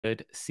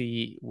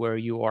see where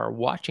you are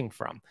watching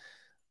from.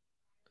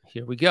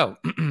 Here we go.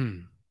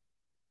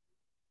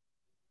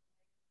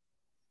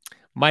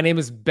 My name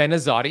is Ben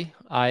Azadi.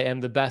 I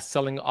am the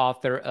best-selling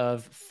author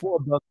of 4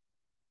 books.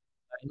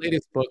 My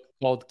latest book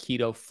called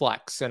Keto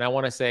Flex. And I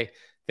want to say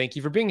thank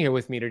you for being here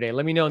with me today.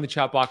 Let me know in the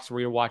chat box where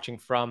you're watching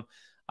from.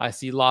 I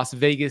see Las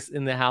Vegas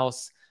in the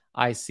house.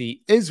 I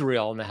see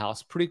Israel in the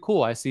house. Pretty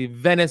cool. I see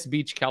Venice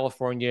Beach,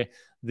 California,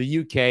 the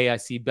UK. I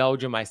see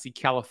Belgium. I see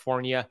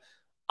California.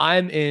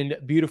 I'm in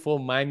beautiful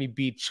Miami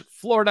Beach,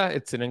 Florida.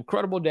 It's an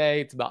incredible day.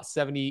 It's about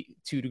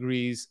 72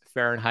 degrees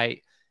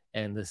Fahrenheit,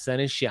 and the sun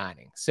is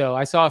shining. So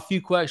I saw a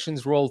few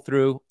questions roll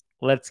through.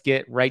 Let's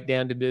get right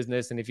down to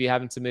business. And if you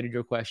haven't submitted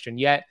your question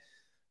yet,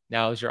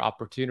 now is your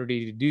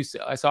opportunity to do so.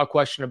 I saw a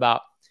question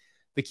about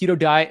the keto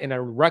diet and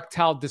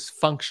erectile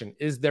dysfunction.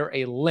 Is there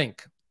a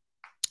link?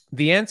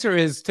 The answer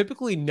is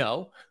typically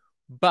no,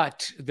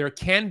 but there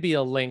can be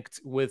a link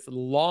with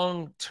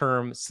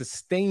long-term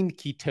sustained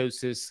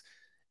ketosis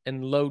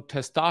and low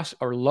testosterone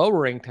or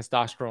lowering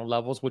testosterone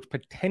levels, which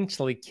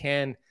potentially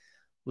can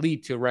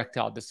lead to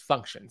erectile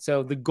dysfunction.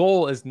 So the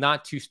goal is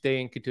not to stay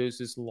in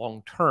ketosis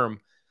long-term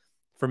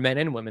for men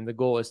and women. The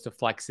goal is to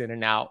flex in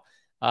and out,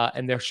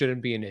 and there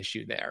shouldn't be an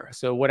issue there.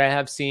 So what I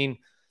have seen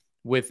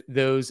with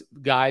those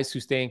guys who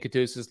stay in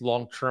ketosis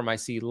long-term, I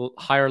see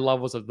higher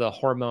levels of the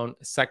hormone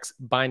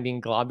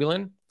sex-binding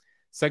globulin,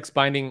 sex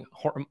hormone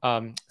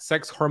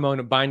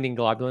binding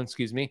globulin,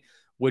 excuse me,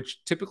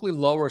 which typically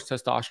lowers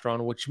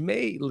testosterone, which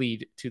may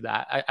lead to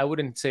that. I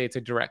wouldn't say it's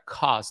a direct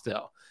cause,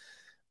 though.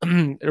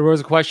 There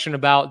was a question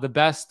about the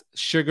best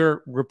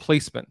sugar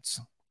replacements.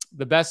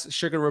 The best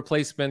sugar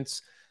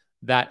replacements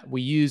that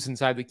we use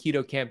inside the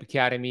Keto Kamp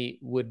Academy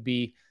would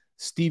be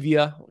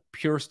stevia,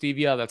 pure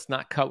stevia that's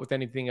not cut with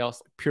anything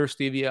else, pure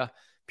stevia,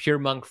 pure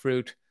monk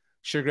fruit,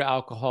 sugar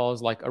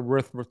alcohols like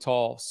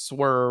erythritol,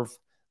 swerve,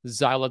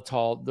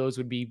 xylitol. Those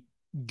would be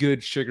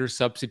good sugar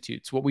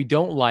substitutes. What we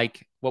don't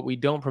like, what we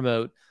don't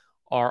promote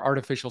are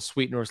artificial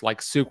sweeteners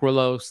like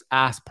sucralose,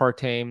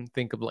 aspartame.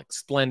 Think of like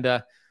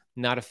Splenda.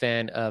 Not a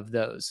fan of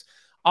those.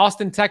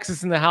 Austin,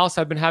 Texas in the house.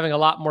 I've been having a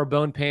lot more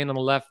bone pain on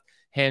the left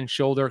hand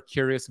shoulder.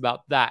 Curious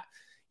about that.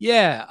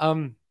 Yeah,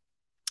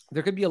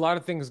 there could be a lot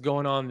of things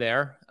going on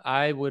there.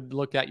 I would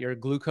look at your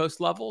glucose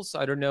levels.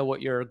 I don't know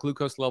what your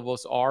glucose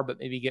levels are, but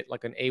maybe get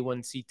like an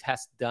A1C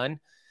test done.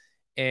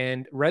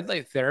 And red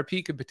light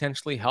therapy could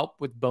potentially help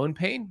with bone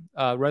pain.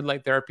 Red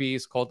light therapy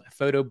is called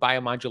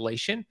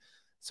photobiomodulation.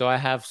 So I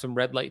have some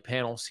red light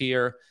panels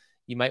here.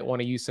 You might want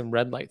to use some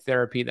red light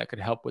therapy that could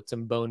help with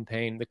some bone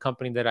pain. The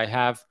company that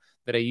I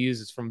use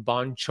is from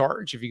Bond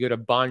Charge. If you go to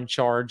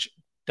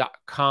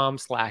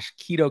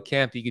bondcharge.com/Keto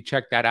Kamp, you could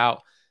check that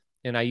out.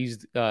 And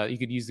you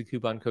could use the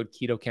coupon code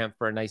Keto Kamp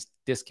for a nice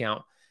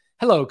discount.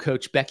 Hello,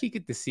 Coach Becky.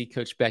 Good to see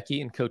Coach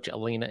Becky and Coach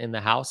Alina in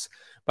the house.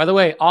 By the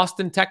way,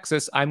 Austin,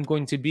 Texas. I'm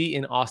going to be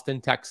in Austin,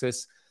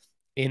 Texas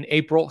in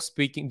April,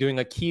 doing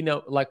a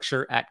keynote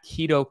lecture at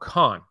Keto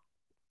Kamp.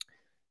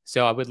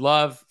 So I would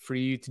love for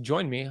you to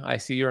join me. I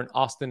see you're in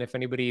Austin. If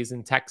anybody is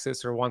in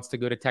Texas or wants to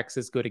go to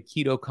Texas, go to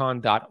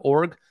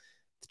ketocon.org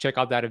to check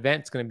out that event.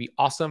 It's going to be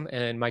awesome.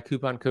 And my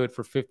coupon code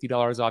for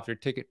 $50 off your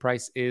ticket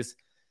price is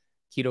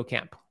Keto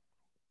Kamp.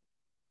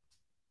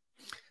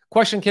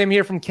 Question came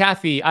here from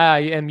Kathy. I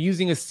am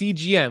using a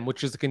CGM,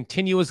 which is a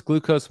continuous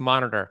glucose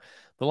monitor.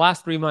 The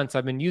last 3 months,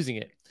 I've been using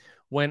it.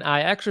 When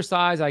I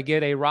exercise, I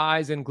get a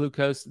rise in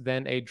glucose,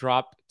 then a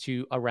drop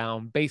to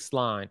around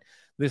baseline.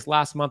 This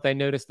last month, I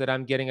noticed that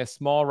I'm getting a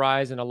small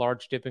rise and a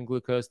large dip in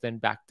glucose, then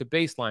back to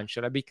baseline.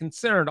 Should I be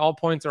concerned? All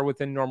points are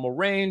within normal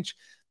range,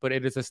 but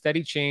it is a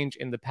steady change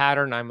in the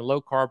pattern. I'm low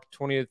carb,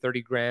 20 to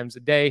 30 grams a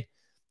day,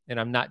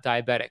 and I'm not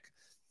diabetic.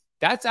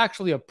 That's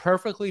actually a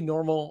perfectly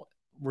normal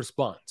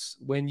response.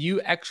 When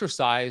you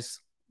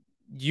exercise,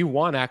 you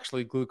want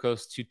actually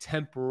glucose to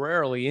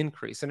temporarily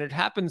increase, and it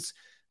happens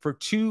for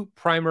 2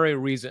 primary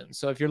reasons.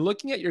 So if you're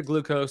looking at your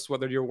glucose,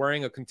 whether you're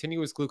wearing a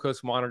continuous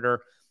glucose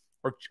monitor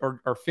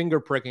or finger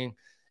pricking,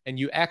 and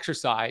you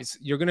exercise,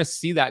 you're going to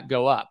see that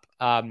go up.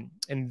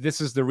 And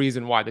this is the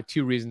reason why, the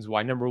 2 reasons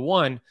why. Number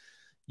 1,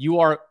 you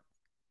are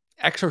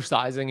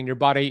exercising and your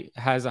body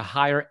has a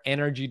higher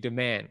energy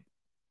demand.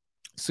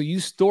 So you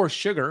store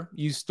sugar,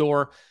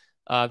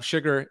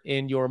 sugar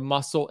in your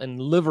muscle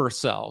and liver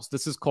cells.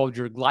 This is called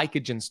your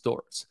glycogen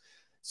stores.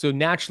 So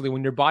naturally,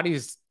 when your body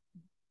is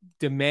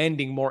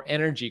demanding more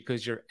energy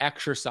because you're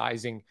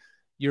exercising,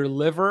 your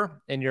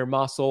liver and your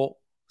muscle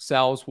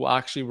cells will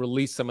actually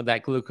release some of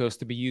that glucose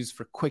to be used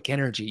for quick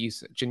energy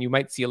usage. And you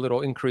might see a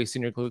little increase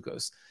in your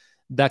glucose.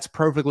 That's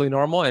perfectly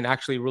normal and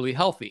actually really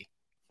healthy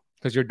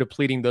because you're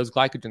depleting those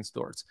glycogen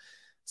stores.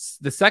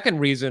 The second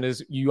reason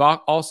is you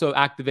also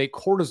activate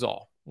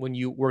cortisol when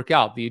you work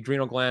out. The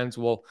adrenal glands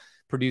will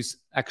produce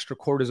extra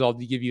cortisol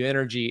to give you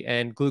energy,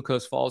 and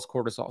glucose follows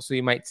cortisol. So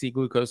you might see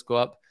glucose go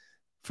up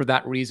for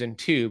that reason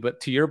too. But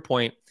to your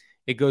point,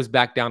 it goes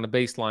back down to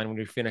baseline when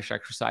you finish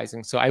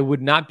exercising. So I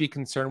would not be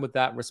concerned with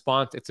that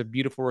response. It's a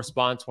beautiful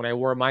response. When I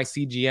wore my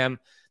CGM,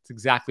 it's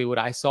exactly what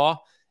I saw.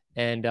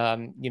 And,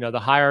 the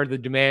higher the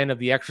demand of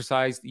the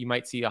exercise, you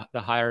might see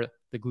the higher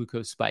the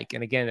glucose spike.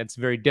 And again, it's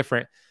very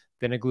different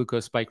than a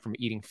glucose spike from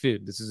eating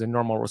food. This is a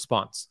normal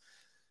response.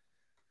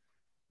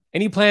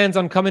 Any plans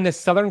on coming to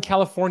Southern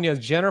California,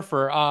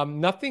 Jennifer?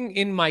 Nothing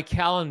in my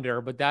calendar,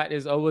 but that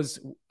is always,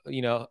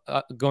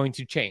 going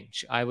to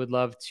change. I would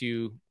love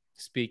to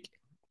speak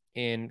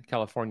in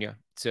California.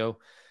 So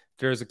if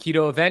there's a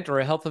keto event or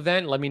a health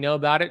event, let me know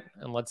about it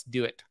and let's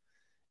do it.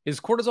 Is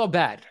cortisol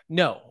bad?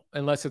 No,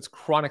 unless it's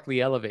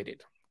chronically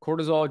elevated.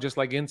 Cortisol, just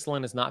like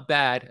insulin, is not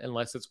bad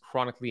unless it's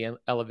chronically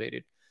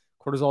elevated.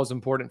 Cortisol is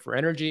important for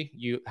energy.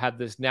 You have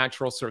this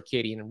natural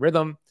circadian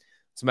rhythm.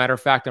 As a matter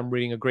of fact, I'm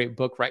reading a great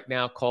book right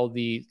now called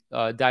the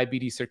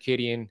Diabetes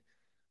Circadian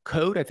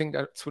Code. I think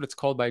that's what it's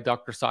called, by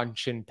Dr.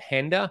 Sanchin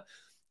Panda.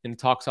 And it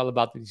talks all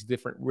about these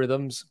different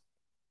rhythms.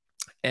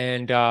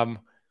 And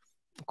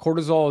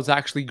cortisol is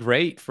actually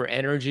great for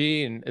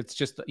energy. And it's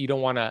just, you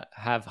don't want to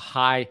have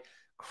high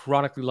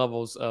chronically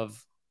levels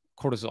of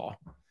cortisol.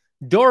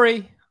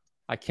 Dory,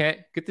 I can't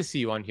get to see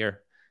you on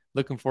here.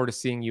 Looking forward to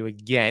seeing you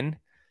again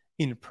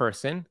in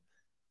person.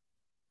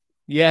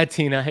 Yeah,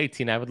 Tina. Hey,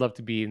 Tina. I would love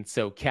to be in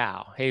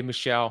SoCal. Hey,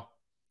 Michelle.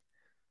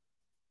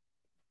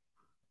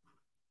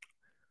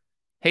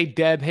 Hey,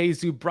 Deb. Hey,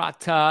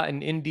 Zubrata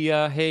in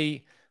India.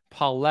 Hey,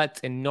 Paulette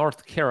in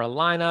North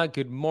Carolina.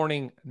 Good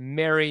morning,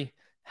 Mary.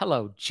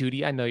 Hello,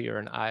 Judy. I know you're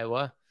in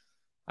Iowa.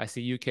 I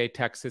see UK,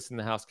 Texas in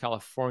the house,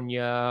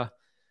 California.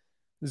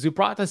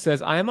 Zubrata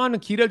says, I am on a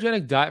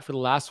ketogenic diet for the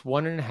last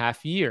 1.5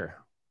 years.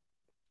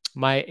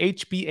 My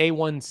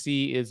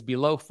HbA1c is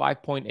below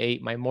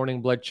 5.8. My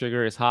morning blood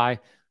sugar is high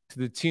to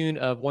the tune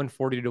of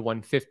 140 to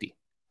 150.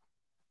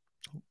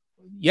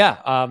 Yeah,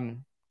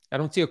 I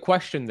don't see a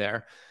question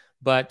there,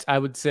 but I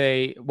would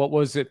say, what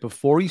was it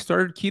before you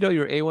started keto,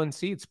 your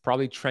A1C? It's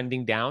probably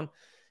trending down.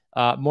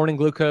 Morning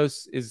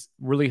glucose is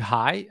really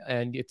high,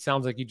 and it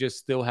sounds like you just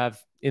still have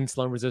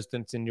insulin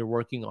resistance and you're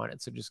working on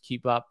it. So just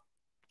keep up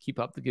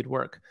the good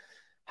work.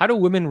 How do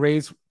women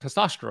raise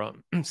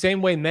testosterone?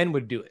 Same way men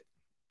would do it,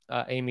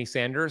 Amy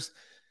Sanders.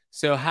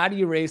 So how do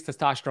you raise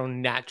testosterone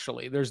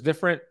naturally? There's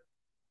different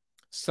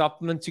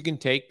supplements you can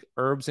take,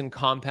 herbs and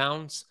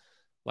compounds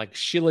like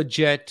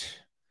shilajit,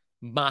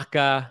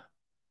 maca,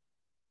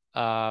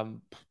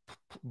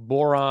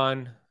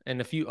 boron,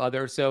 and a few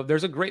others. So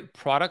there's a great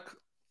product.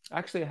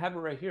 Actually, I have it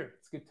right here.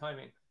 It's good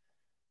timing.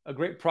 A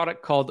great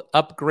product called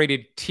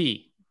Upgraded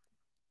Tea.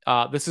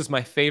 This is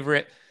my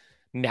favorite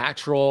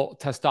natural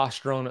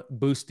testosterone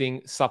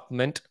boosting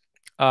supplement.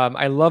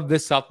 I love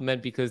this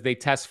supplement because they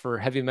test for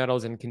heavy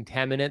metals and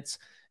contaminants,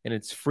 and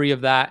it's free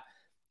of that.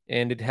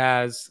 And it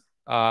has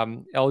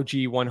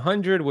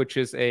LG100, which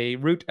is a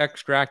root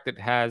extract that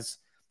has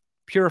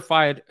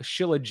purified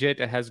shilajit.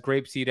 It has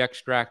grapeseed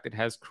extract. It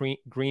has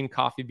green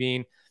coffee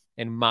bean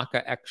and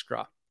maca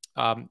extra.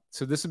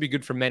 So this would be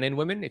good for men and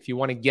women. If you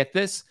want to get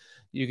this,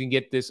 you can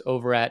get this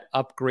over at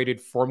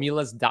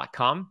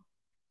upgradedformulas.com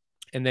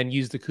and then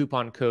use the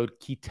coupon code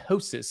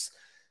KETOSIS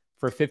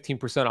for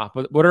 15% off.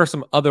 But what are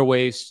some other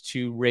ways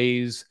to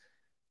raise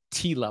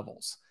T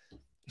levels?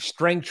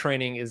 Strength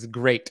training is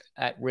great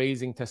at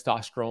raising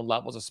testosterone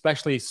levels,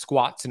 especially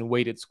squats and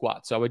weighted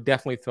squats. So I would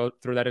definitely throw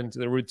that into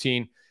the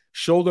routine.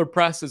 Shoulder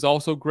press is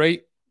also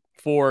great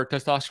for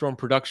testosterone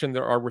production.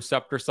 There are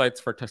receptor sites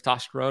for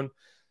testosterone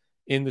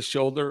in the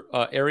shoulder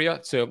area.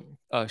 So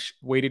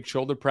weighted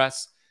shoulder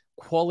press.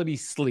 Quality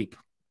sleep.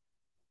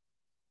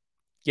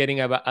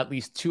 Getting about at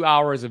least 2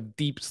 hours of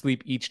deep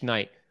sleep each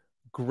night.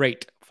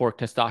 Great for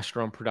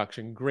testosterone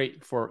production.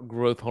 Great for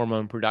growth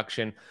hormone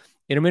production.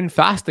 Intermittent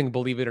fasting,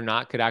 believe it or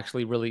not, could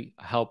actually really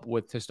help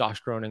with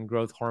testosterone and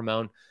growth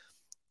hormone.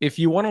 If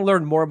you want to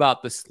learn more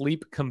about the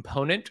sleep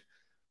component,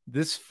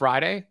 this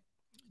Friday,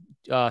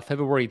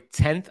 February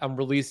 10th, I'm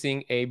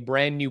releasing a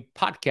brand new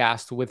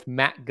podcast with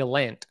Matt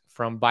Gallant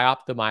from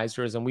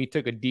Bioptimizers, and we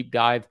took a deep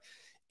dive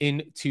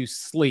into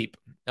sleep.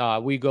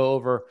 We go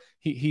over,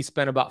 he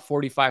spent about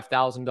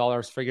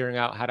 $45,000 figuring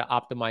out how to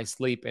optimize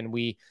sleep, and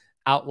we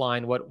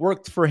outline what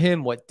worked for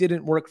him, what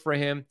didn't work for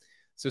him.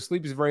 So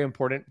sleep is very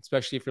important,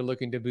 especially if you're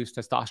looking to boost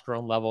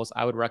testosterone levels.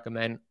 I would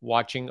recommend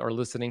watching or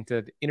listening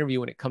to the interview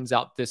when it comes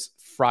out this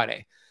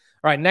Friday.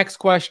 All right, next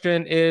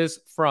question is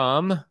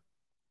from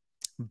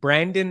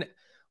Brandon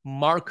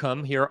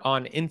Markham here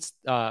on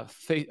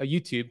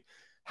YouTube.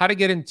 How to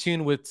get in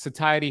tune with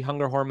satiety,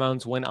 hunger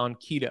hormones when on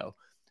keto.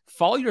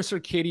 Follow your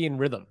circadian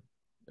rhythm.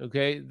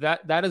 Okay,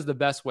 that is the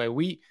best way.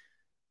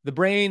 The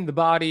brain, the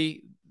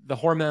body, the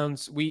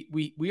hormones, we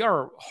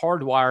are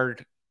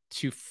hardwired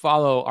to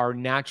follow our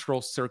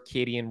natural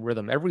circadian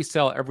rhythm. Every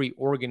cell, every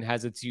organ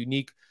has its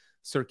unique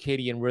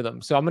circadian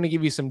rhythm. So I'm going to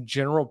give you some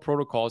general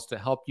protocols to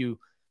help you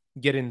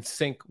get in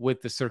sync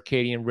with the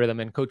circadian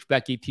rhythm. And Coach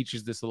Becky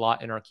teaches this a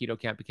lot in our Keto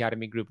Kamp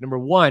Academy group. Number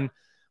one,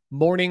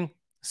 morning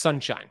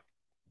sunshine,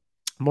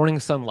 morning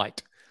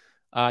sunlight.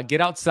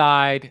 Get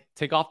outside,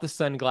 take off the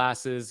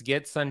sunglasses,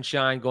 get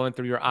sunshine going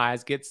through your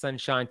eyes, get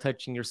sunshine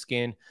touching your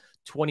skin.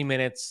 20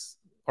 minutes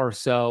or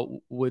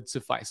so would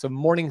suffice. So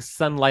morning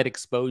sunlight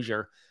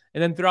exposure.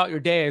 And then throughout your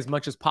day, as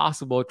much as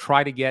possible,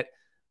 try to get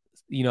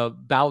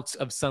bouts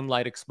of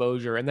sunlight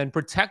exposure, and then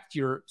protect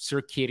your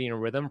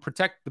circadian rhythm,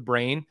 protect the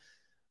brain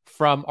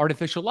from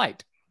artificial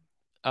light.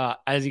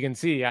 As you can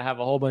see, I have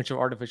a whole bunch of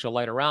artificial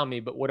light around me,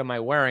 but what am I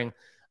wearing?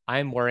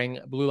 I'm wearing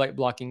blue light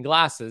blocking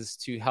glasses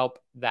to help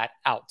that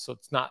out. So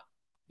it's not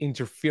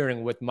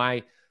interfering with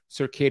my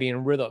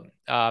circadian rhythm.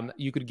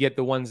 You could get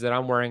the ones that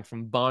I'm wearing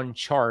from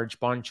BondCharge,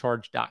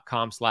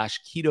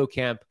 bondcharge.com/Keto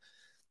Kamp.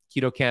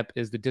 Keto Kamp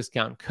is the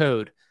discount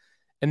code.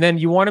 And then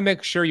you want to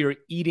make sure you're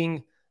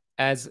eating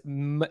as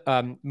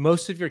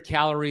most of your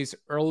calories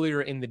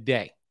earlier in the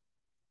day.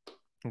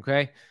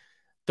 Okay.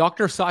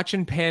 Dr.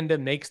 Sachin Panda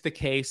makes the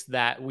case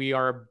that we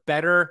are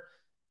better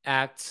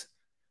at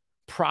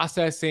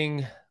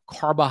processing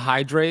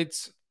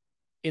carbohydrates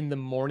in the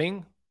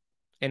morning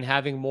and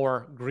having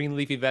more green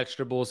leafy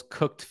vegetables,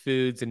 cooked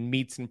foods, and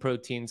meats and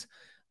proteins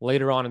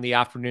later on in the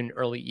afternoon,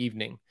 early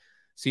evening.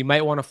 So you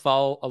might want to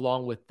follow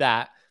along with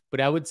that. But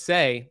I would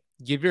say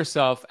give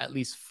yourself at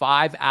least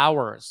 5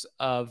 hours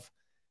of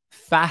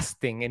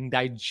fasting and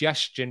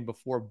digestion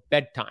before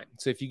bedtime.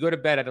 So if you go to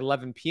bed at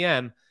 11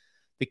 p.m.,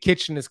 the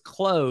kitchen is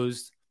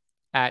closed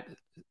at,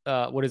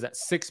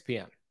 6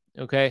 p.m.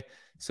 Okay.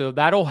 So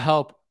that'll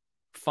help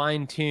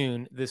fine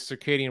tune this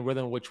circadian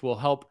rhythm, which will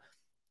help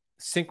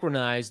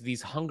synchronize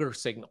these hunger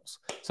signals.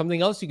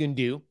 Something else you can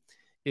do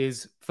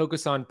is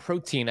focus on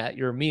protein at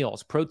your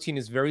meals. Protein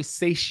is very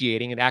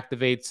satiating. It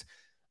activates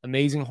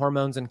amazing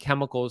hormones and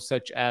chemicals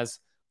such as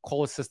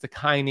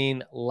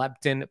cholecystokinin,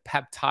 leptin,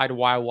 peptide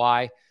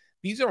YY.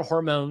 These are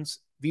hormones.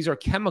 These are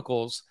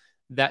chemicals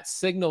that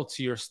signal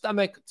to your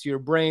stomach, to your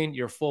brain,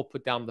 you're full,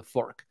 put down the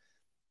fork.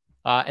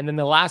 And then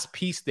the last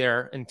piece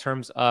there in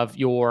terms of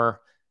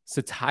your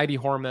satiety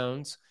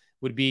hormones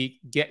would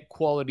be get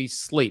quality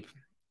sleep.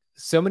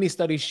 So many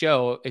studies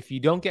show if you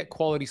don't get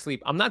quality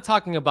sleep, I'm not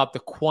talking about the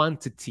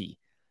quantity.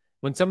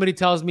 When somebody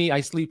tells me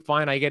I sleep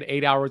fine, I get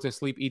 8 hours of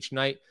sleep each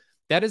night,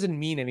 that doesn't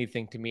mean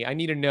anything to me. I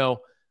need to know,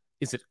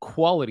 is it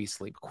quality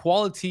sleep?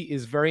 Quality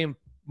is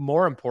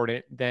more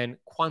important than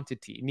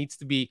quantity. It needs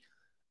to be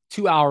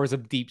 2 hours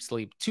of deep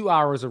sleep, 2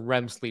 hours of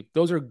REM sleep.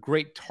 Those are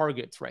great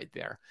targets right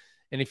there.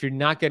 And if you're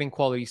not getting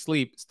quality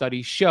sleep,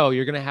 studies show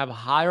you're going to have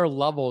higher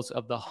levels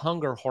of the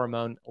hunger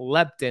hormone,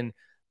 leptin,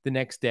 the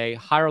next day,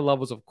 higher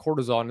levels of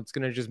cortisol. And it's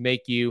going to just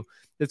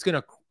it's going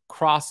to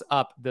cross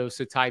up those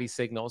satiety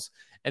signals.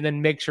 And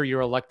then make sure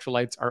your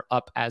electrolytes are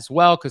up as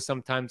well, because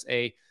sometimes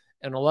an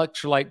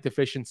electrolyte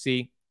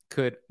deficiency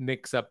could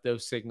mix up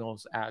those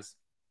signals as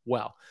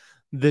well.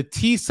 The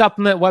T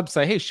supplement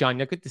website, hey,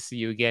 Shania, good to see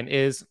you again,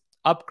 is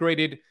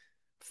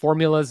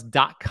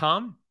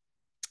upgradedformulas.com,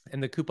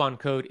 and the coupon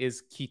code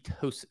is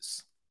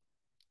ketosis.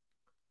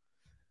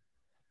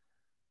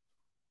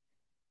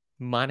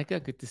 Monica,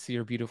 good to see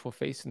your beautiful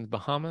face in the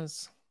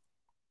Bahamas.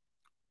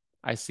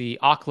 I see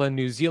Auckland,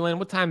 New Zealand.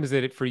 What time is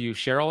it for you,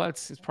 Cheryl?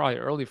 It's probably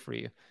early for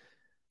you.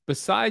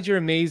 Besides your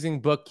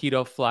amazing book,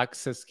 Keto Flex,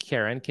 says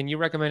Karen, can you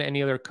recommend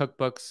any other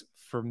cookbooks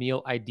for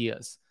meal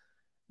ideas?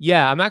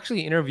 Yeah, I'm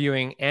actually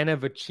interviewing Anna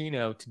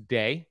Vicino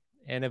today.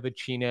 Anna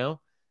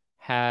Vicino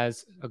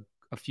has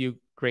a few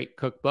great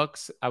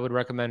cookbooks. I would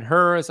recommend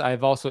hers.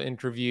 I've also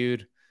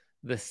interviewed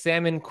the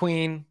Salmon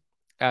Queen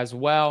as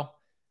well,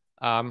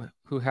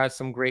 who has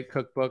some great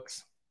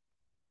cookbooks.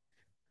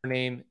 Her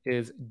name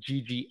is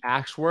Gigi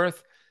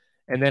Ashworth.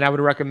 And then I would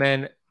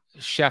recommend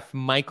Chef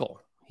Michael.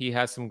 He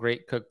has some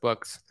great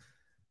cookbooks.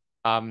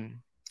 Michael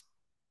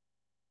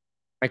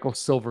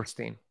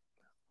Silverstein.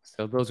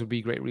 So those would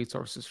be great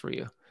resources for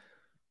you.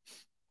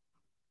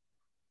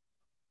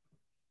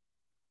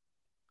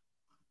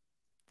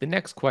 The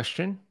next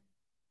question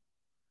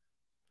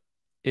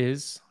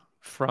is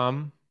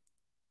from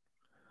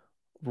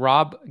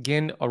Rob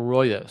Gin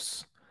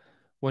Arroyos.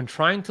 When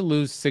trying to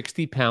lose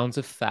 60 pounds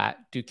of fat,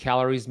 do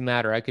calories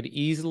matter? I could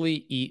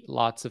easily eat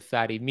lots of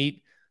fatty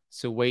meat,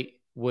 so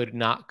weight would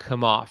not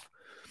come off.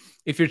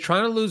 If you're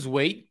trying to lose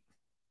weight,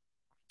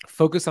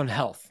 focus on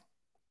health,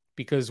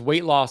 because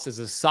weight loss is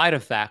a side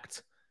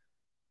effect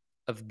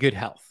of good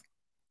health.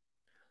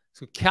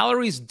 So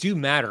calories do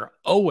matter,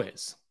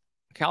 always.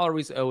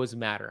 Calories always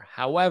matter.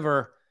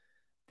 However,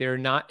 they're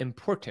not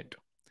important.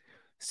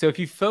 So if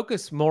you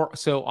focus more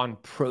so on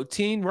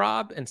protein,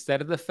 Rob,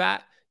 instead of the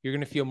fat, you're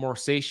going to feel more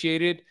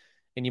satiated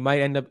and you might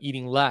end up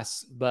eating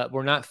less, but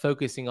we're not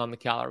focusing on the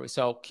calories.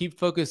 So keep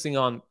focusing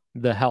on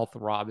the health,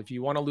 Rob. If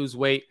you want to lose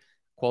weight,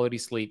 quality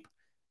sleep,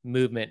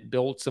 movement,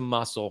 build some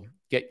muscle,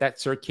 get that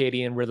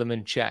circadian rhythm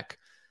in check.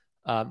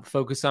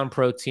 Focus on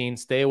protein,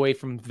 stay away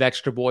from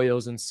vegetable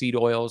oils and seed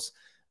oils.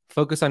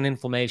 Focus on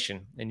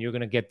inflammation, and you're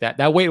going to get that.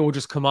 That weight will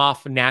just come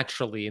off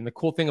naturally. And the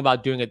cool thing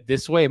about doing it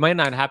this way, it might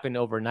not happen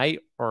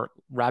overnight or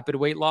rapid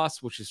weight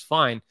loss, which is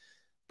fine,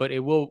 but it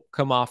will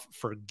come off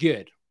for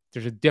good.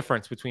 There's a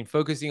difference between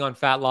focusing on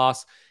fat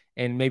loss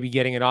and maybe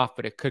getting it off,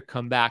 but it could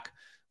come back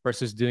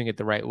versus doing it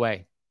the right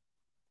way.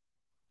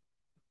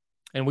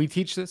 And we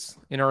teach this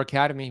in our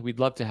academy. We'd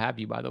love to have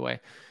you, by the way.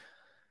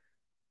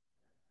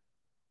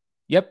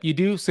 Yep, you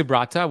do,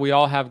 Subrata. We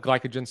all have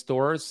glycogen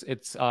stores.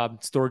 It's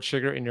stored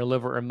sugar in your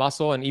liver and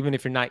muscle. And even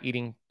if you're not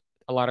eating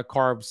a lot of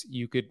carbs,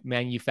 you could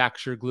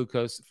manufacture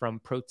glucose from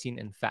protein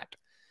and fat.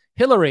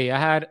 Hillary, I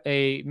had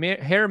a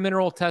hair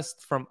mineral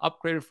test from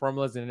Upgraded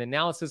Formulas, and an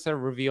analysis have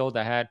revealed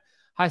I had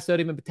high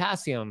sodium and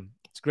potassium.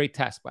 It's a great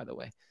test, by the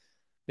way.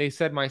 They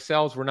said my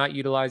cells were not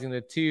utilizing the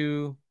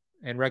 2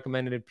 and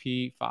recommended a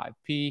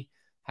P5P.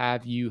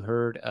 Have you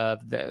heard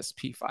of this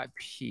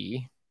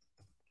P5P?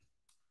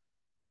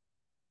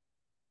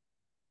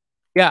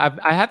 Yeah,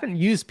 I haven't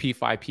used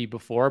P5P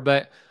before,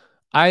 but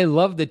I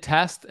love the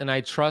test and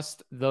I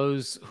trust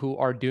those who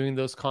are doing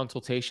those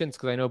consultations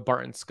because I know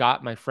Barton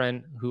Scott, my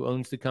friend who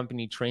owns the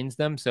company, trains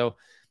them. So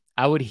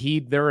I would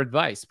heed their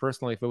advice.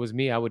 Personally, if it was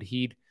me, I would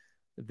heed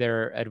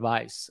their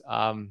advice.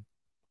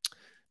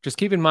 Just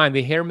keep in mind,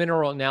 the hair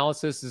mineral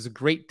analysis is a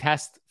great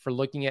test for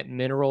looking at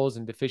minerals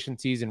and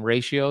deficiencies and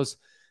ratios,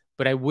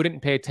 but I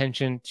wouldn't pay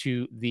attention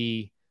to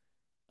the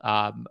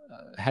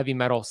heavy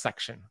metal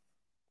section.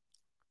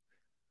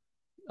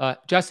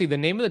 Jesse, the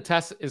name of the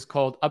test is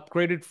called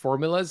Upgraded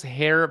Formulas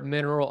Hair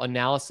Mineral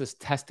Analysis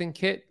Testing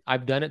Kit.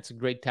 I've done it. It's a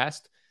great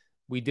test.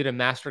 We did a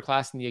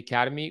masterclass in the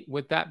academy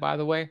with that, by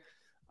the way.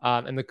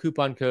 And the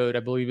coupon code,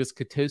 I believe, is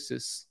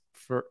ketosis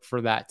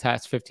for that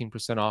test,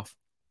 15% off.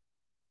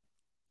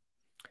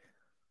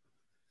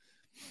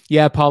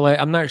 Yeah, Paula,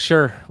 I'm not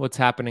sure what's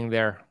happening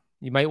there.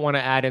 You might want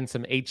to add in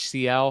some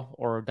HCl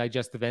or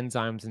digestive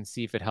enzymes and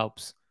see if it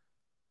helps.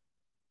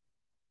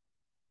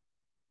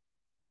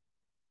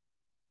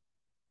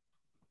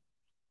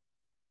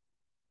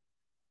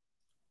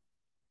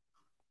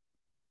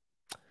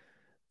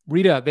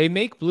 Rita, they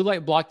make blue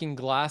light blocking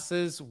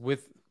glasses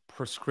with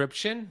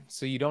prescription,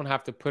 so you don't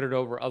have to put it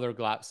over other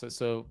glasses.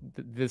 So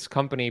this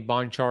company,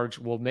 Bond Charge,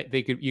 will make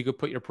you could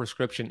put your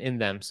prescription in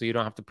them, so you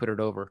don't have to put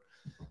it over.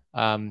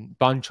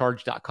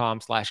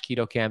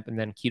 Bondcharge.com/Keto Kamp, and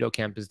then Keto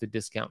Kamp is the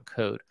discount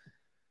code.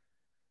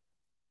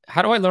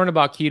 How do I learn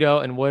about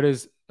keto and what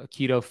is a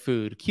keto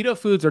food? Keto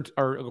foods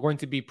are going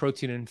to be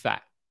protein and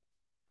fat.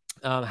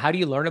 How do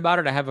you learn about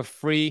it? I have a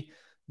free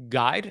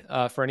guide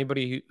for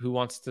anybody who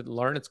wants to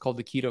learn. It's called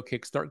the Keto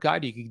Kickstart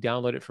Guide. You can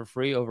download it for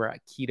free over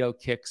at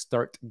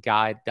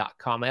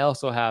ketokickstartguide.com. I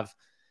also have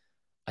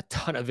a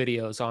ton of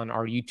videos on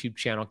our YouTube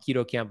channel,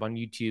 Keto Kamp on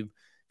YouTube.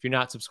 If you're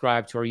not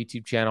subscribed to our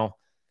YouTube channel,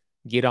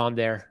 get on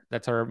there.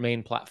 That's our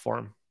main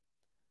platform.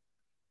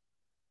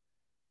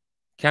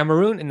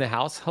 Cameroon in the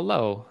house.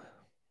 Hello.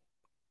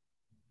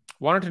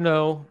 I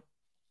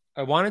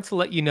wanted to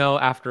let you know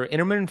after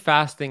intermittent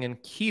fasting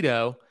and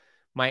keto,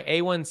 my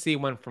A1C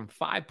went from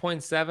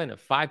 5.7 to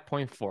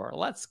 5.4.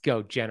 Let's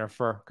go,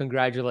 Jennifer.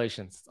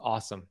 Congratulations.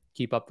 Awesome.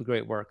 Keep up the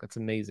great work. That's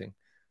amazing.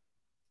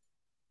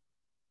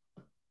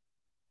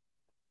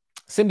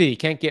 Cindy,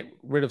 can't get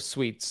rid of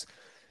sweets.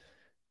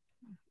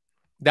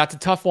 That's a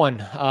tough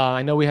one.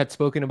 I know we had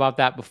spoken about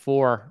that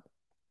before.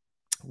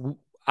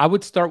 I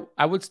would focus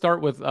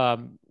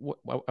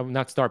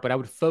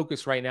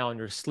right now on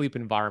your sleep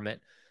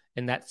environment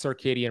and that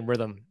circadian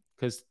rhythm,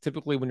 because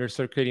typically when your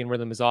circadian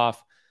rhythm is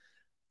off,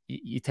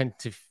 you tend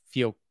to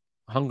feel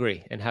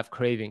hungry and have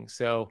cravings.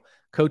 So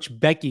Coach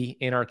Becky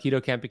in our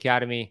Keto Kamp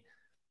Academy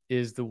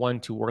is the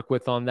one to work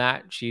with on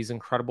that. She's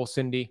incredible,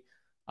 Cindy.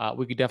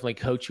 We could definitely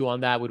coach you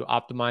on that. We'd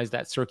optimize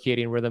that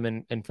circadian rhythm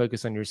and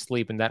focus on your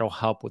sleep, and that'll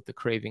help with the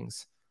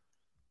cravings.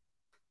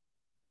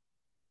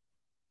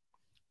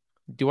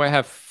 Do I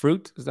have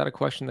fruit? Is that a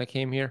question that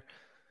came here?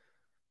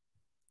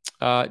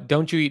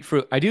 Don't you eat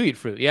fruit? I do eat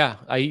fruit. Yeah,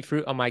 I eat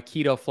fruit on my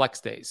Keto Flex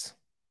days.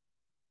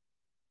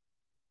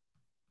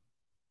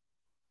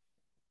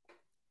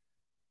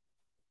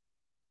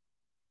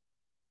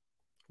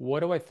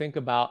 What do I think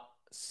about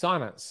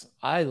saunas?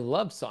 I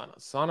love saunas.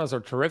 Saunas are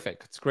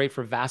terrific. It's great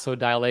for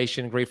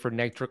vasodilation, great for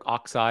nitric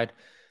oxide.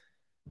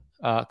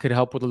 Could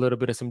help with a little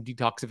bit of some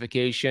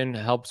detoxification,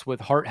 helps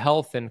with heart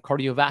health and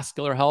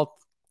cardiovascular health,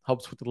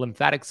 helps with the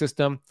lymphatic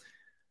system.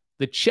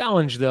 The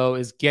challenge, though,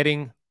 is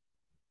getting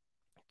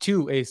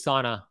to a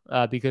sauna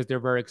because they're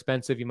very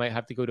expensive. You might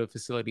have to go to a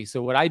facility.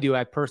 So what I do,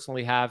 I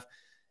personally have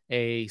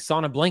a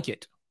sauna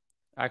blanket.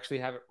 I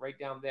actually have it right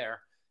down there.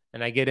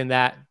 And I get in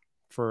that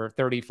for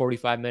 30,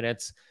 45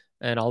 minutes,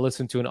 and I'll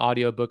listen to an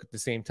audiobook at the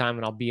same time,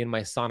 and I'll be in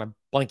my sauna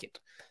blanket.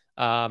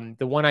 The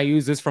one I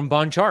use is from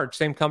Bond Charge,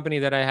 same company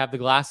that I have the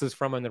glasses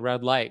from in the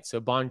red light.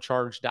 So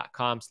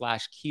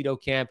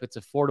bondcharge.com/Keto Kamp. It's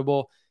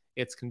affordable.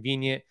 It's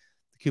convenient.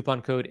 The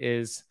coupon code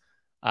is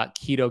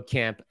Keto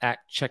Kamp at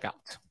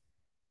checkout.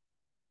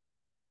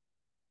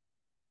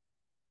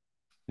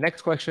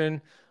 Next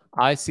question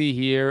I see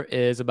here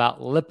is about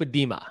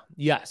lipedema.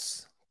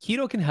 Yes,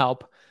 keto can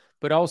help,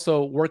 but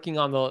also working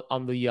on the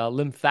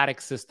lymphatic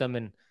system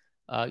and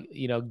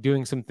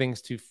doing some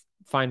things to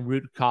find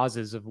root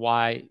causes of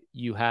why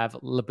you have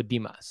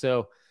lipedema.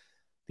 So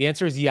the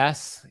answer is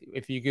yes.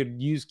 If you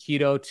could use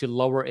keto to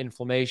lower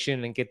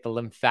inflammation and get the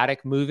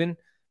lymphatic moving,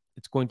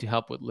 it's going to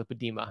help with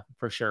lipedema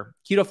for sure.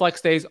 Keto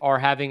Flex days are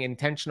having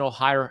intentional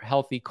higher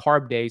healthy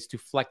carb days to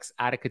flex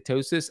out of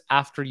ketosis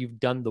after you've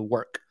done the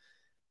work.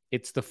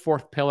 It's the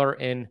fourth pillar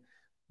in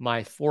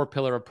my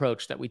 4-pillar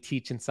approach that we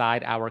teach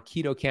inside our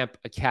Keto Kamp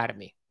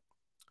Academy.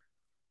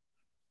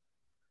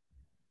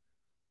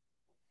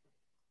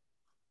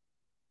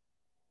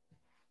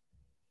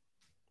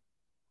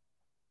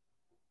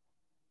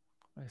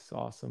 I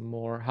saw some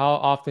more. How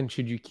often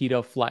should you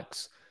keto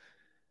flex?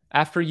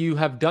 After you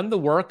have done the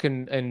work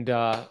and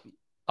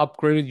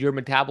upgraded your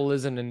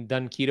metabolism and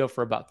done keto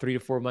for about 3 to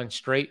 4 months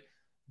straight,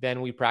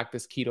 then we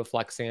practice keto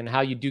flexing. And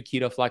how you do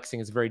keto flexing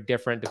is very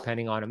different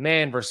depending on a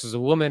man versus a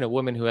woman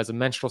who has a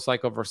menstrual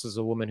cycle versus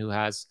a woman who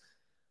is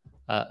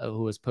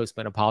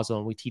postmenopausal.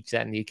 And we teach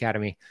that in the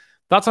academy.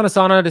 Thoughts on a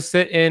sauna to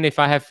sit in if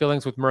I have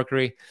feelings with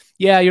mercury?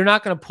 Yeah, you're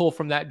not going to pull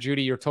from that,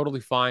 Judy. You're totally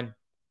fine.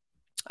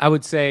 I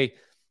would say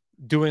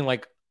doing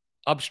like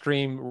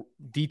upstream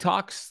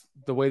detox,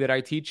 the way that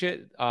I teach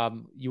it,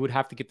 you would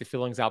have to get the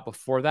fillings out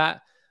before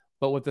that.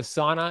 But with the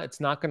sauna, it's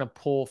not going to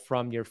pull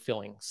from your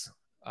fillings.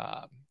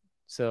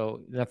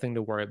 So nothing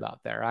to worry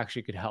about there.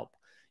 Actually could help.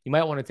 You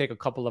might want to take a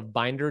couple of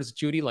binders,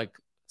 Judy, like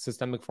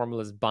Systemic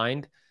Formulas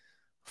bind,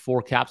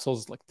 4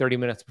 capsules, like 30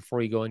 minutes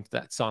before you go into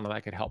that sauna.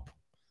 That could help.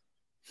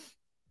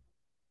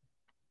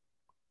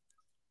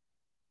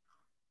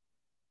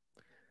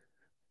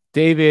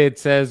 David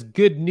says,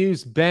 good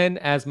news, Ben,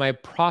 as my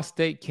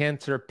prostate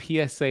cancer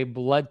PSA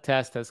blood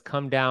test has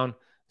come down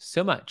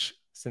so much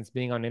since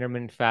being on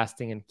intermittent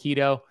fasting and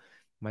keto.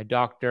 My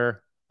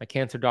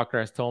cancer doctor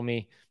has told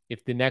me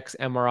if the next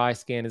MRI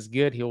scan is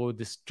good, he will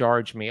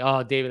discharge me.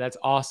 Oh, David, that's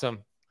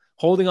awesome.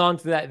 Holding on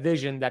to that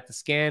vision that the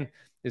scan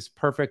is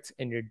perfect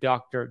and your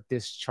doctor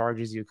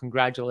discharges you.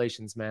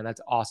 Congratulations, man.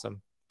 That's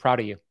awesome. Proud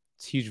of you.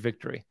 It's a huge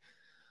victory.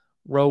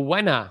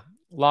 Rowena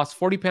lost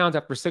 40 pounds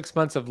after 6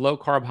 months of low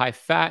carb, high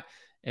fat,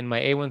 and my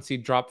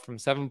A1C dropped from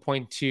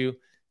 7.2 to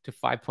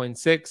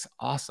 5.6.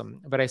 Awesome.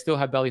 But I still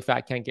have belly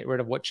fat, can't get rid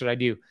of. What should I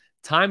do?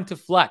 Time to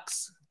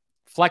flex.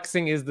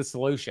 Flexing is the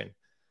solution.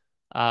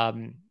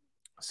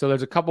 So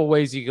there's a couple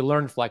ways you can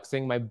learn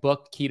flexing. My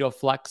book, Keto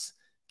Flex,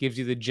 gives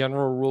you the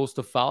general rules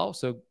to follow.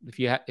 So if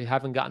you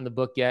haven't gotten the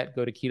book yet,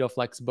 go to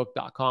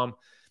ketoflexbook.com.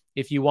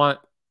 If you want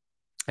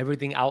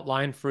everything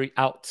outlined for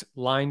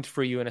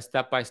you in a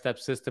step-by-step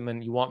system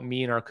and you want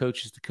me and our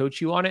coaches to coach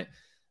you on it,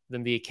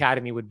 then the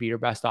academy would be your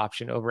best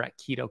option over at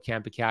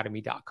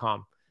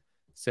ketokampacademy.com.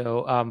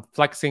 So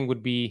flexing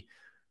would be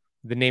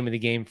the name of the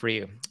game for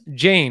you.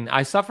 Jane,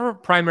 I suffer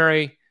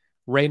primary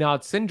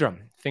Raynaud's syndrome,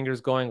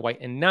 fingers going white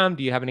and numb.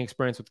 Do you have any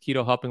experience with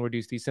keto helping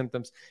reduce these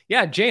symptoms?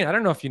 Yeah, Jane, I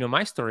don't know if you know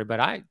my story, but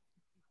I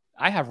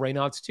have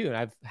Raynaud's too, and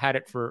I've had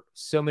it for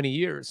so many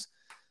years.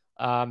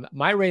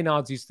 My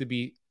Raynaud's used to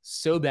be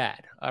so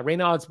bad.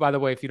 Raynaud's, by the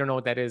way, if you don't know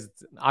what that is,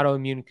 it's an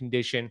autoimmune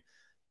condition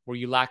where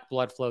you lack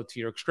blood flow to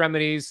your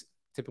extremities,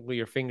 typically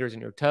your fingers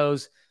and your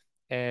toes,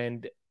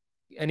 and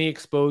any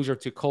exposure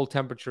to cold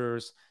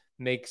temperatures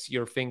makes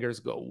your fingers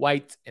go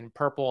white and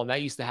purple, and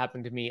that used to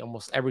happen to me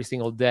almost every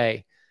single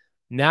day.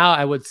 Now,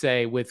 I would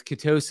say with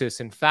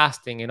ketosis and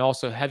fasting and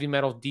also heavy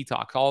metal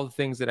detox, all the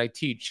things that I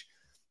teach,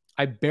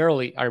 I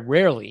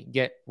rarely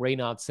get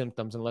Raynaud's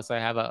symptoms unless I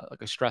have a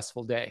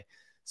stressful day.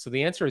 So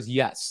the answer is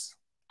yes,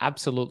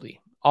 absolutely.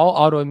 All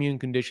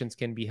autoimmune conditions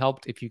can be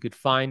helped if you could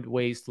find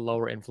ways to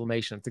lower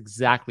inflammation. That's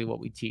exactly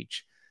what we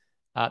teach.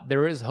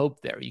 There is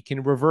hope there. You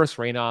can reverse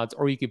Raynaud's,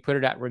 or you could put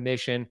it at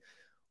remission,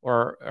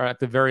 or at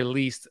the very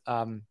least,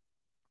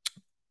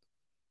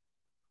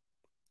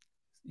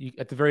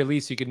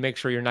 you could make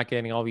sure you're not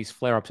getting all these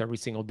flare-ups every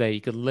single day.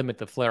 You could limit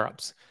the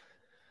flare-ups.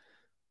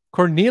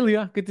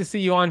 Cornelia, good to see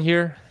you on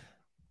here.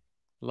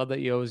 Love that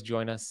you always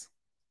join us.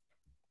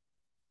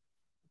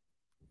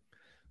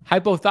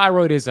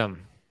 Hypothyroidism.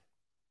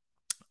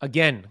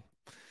 Again,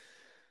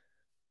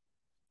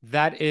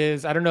 that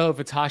is, I don't know if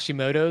it's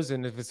Hashimoto's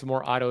and if it's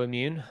more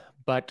autoimmune,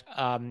 but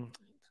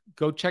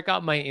go check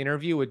out my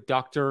interview with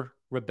Dr.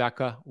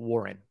 Rebecca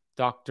Warren.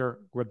 Dr.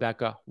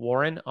 Rebecca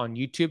Warren on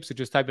YouTube. So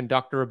just type in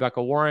Dr.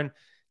 Rebecca Warren,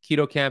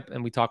 Keto Kamp,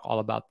 and we talk all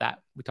about that.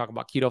 We talk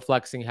about keto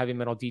flexing, heavy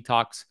metal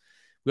detox.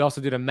 We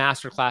also did a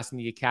masterclass in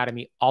the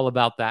academy all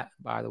about that,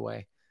 by the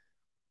way.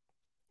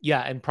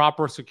 Yeah, and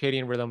proper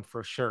circadian rhythm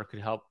for sure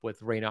could help with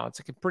Raynaud's.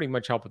 It could pretty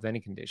much help with any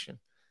condition.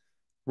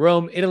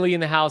 Rome, Italy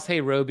in the house.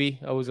 Hey, Roby.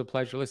 Always a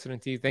pleasure listening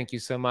to you. Thank you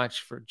so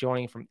much for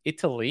joining from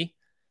Italy.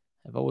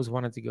 I've always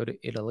wanted to go to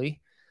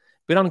Italy.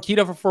 Been on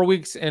keto for 4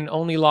 weeks and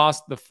only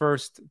lost the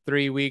first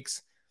 3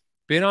 weeks.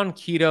 Been on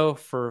keto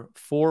for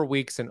 4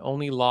 weeks and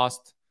only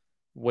lost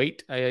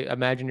weight. I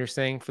imagine you're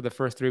saying for the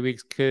first 3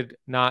 weeks could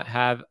not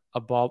have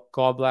a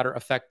gallbladder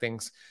affect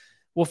things.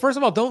 Well, first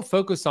of all, don't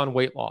focus on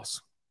weight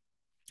loss.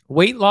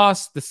 Weight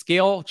loss, the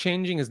scale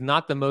changing is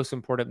not the most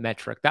important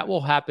metric. That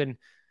will happen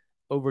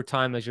over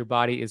time as your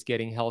body is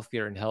getting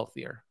healthier and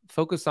healthier.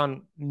 Focus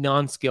on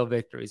non-scale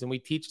victories. And we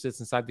teach this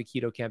inside the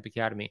Keto Kamp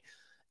Academy.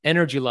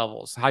 Energy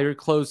levels, how your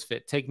clothes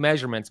fit, take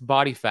measurements,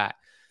 body fat.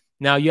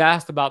 Now, you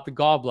asked about the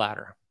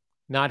gallbladder.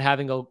 Not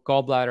having a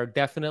gallbladder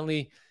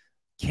definitely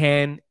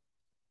can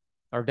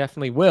or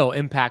definitely will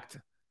impact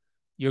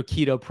your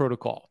keto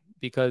protocol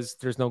because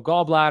there's no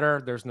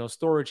gallbladder, there's no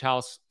storage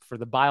house for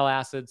the bile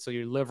acid, so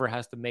your liver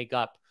has to make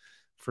up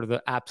for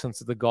the absence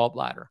of the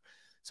gallbladder.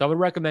 So I would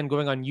recommend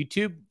going on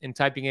YouTube and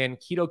typing in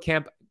Keto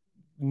Kamp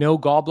no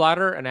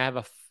gallbladder, and I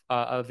have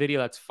a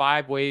video that's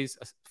 5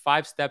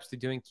 steps to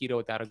doing keto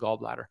without a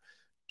gallbladder.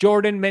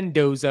 Jordan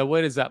Mendoza,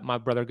 what is up, my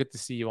brother? Good to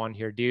see you on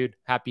here, dude.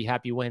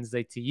 Happy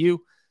Wednesday to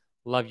you.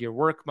 Love your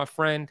work, my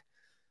friend.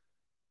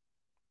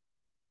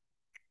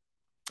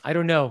 I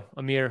don't know,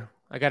 Amir.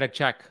 I got to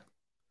check.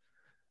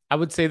 I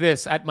would say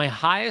this. At my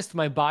highest,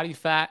 my body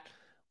fat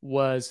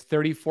was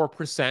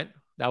 34%.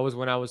 That was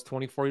when I was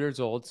 24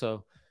 years old.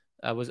 So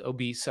I was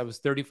obese. I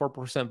was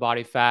 34%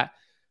 body fat.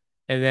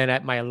 And then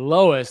at my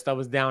lowest, I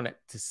was down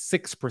to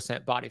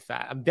 6% body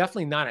fat. I'm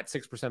definitely not at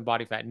 6%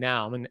 body fat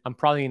now. I'm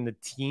probably in the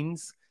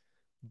teens,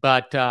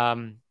 but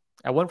I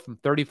went from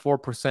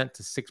 34%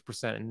 to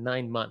 6% in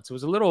 9 months. It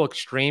was a little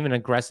extreme and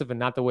aggressive and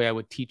not the way I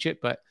would teach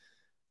it, but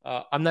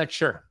I'm not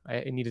sure.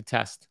 I need to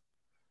test.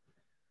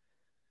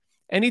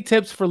 Any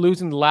tips for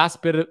losing the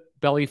last bit of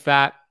belly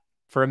fat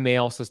for a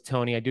male, says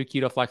Tony. I do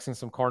keto flexing,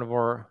 some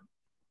carnivore.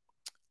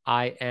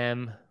 I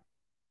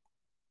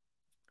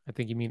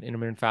think you mean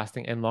intermittent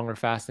fasting and longer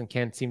fasting.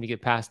 Can't seem to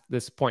get past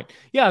this point.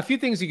 Yeah, a few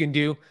things you can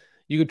do.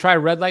 You could try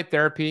red light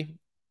therapy.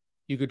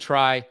 You could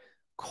try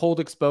cold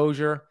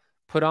exposure,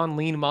 put on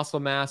lean muscle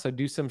mass, or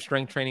do some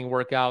strength training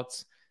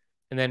workouts,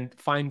 and then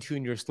fine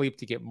tune your sleep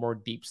to get more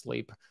deep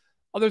sleep.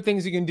 Other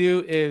things you can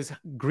do is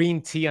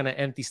green tea on an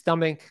empty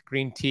stomach.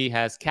 Green tea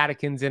has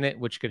catechins in it,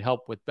 which could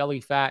help with belly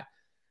fat.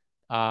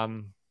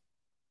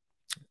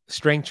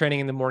 Strength training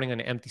in the morning on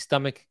an empty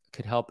stomach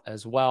could help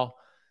as well.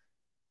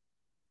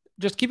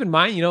 Just keep in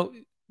mind,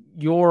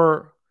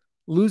 your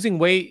losing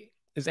weight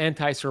is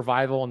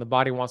anti-survival and the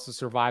body wants to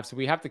survive. So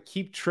we have to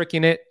keep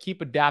tricking it,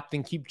 keep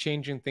adapting, keep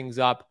changing things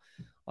up.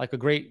 Like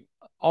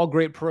all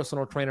great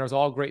personal trainers,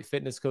 all great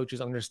fitness coaches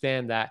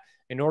understand that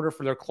in order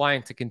for their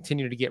client to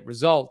continue to get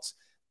results,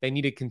 they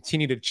need to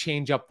continue to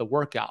change up the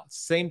workouts.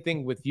 Same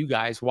thing with you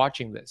guys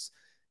watching this.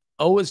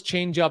 Always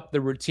change up the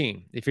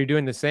routine. If you're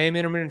doing the same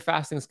intermittent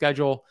fasting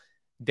schedule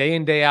day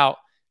in, day out,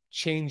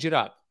 change it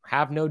up.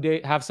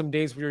 Have some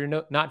days where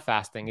you're not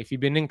fasting. If you've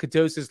been in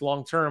ketosis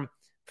long-term,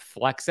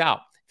 flex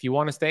out. If you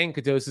want to stay in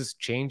ketosis,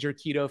 change your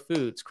keto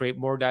foods, create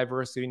more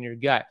diversity in your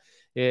gut,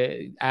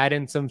 add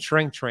in some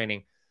strength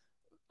training,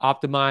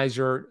 optimize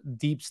your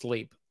deep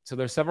sleep. So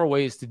there's several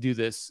ways to do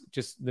this.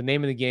 Just the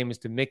name of the game is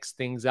to mix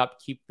things up,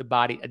 keep the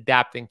body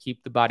adapting,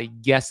 keep the body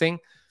guessing.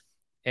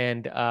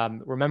 And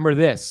remember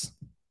this,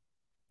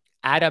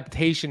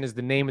 adaptation is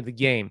the name of the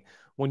game.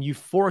 When you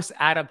force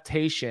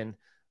adaptation,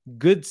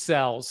 good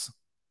cells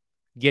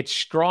get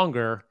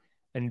stronger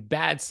and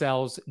bad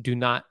cells do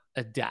not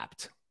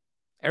adapt.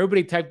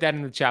 Everybody type that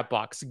in the chat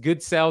box.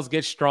 Good cells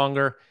get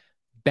stronger,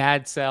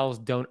 bad cells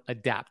don't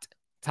adapt.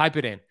 Type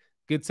it in.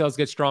 Good cells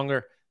get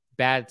stronger,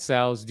 bad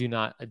cells do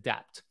not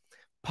adapt.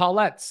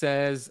 Paulette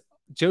says,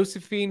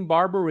 Josephine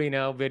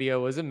Barbarino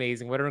video was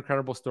amazing. What an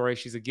incredible story.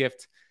 She's a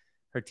gift.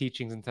 Her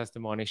teachings and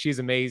testimony. She's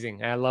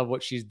amazing. I love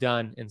what she's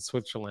done in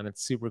Switzerland.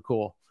 It's super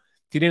cool.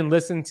 If you didn't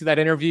listen to that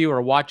interview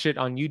or watch it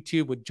on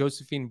YouTube with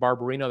Josephine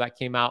Barbarino, that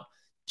came out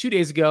 2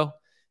 days ago.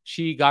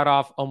 She got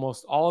off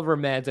almost all of her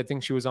meds. I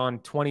think she was on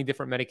 20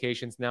 different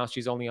medications. Now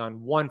she's only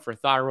on one for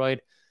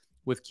thyroid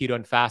with keto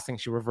and fasting.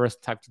 She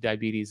reversed type 2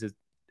 diabetes. It's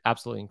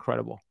absolutely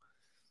incredible.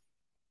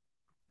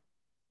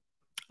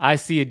 I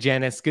see you,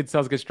 Janice. Good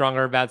cells get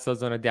stronger. Bad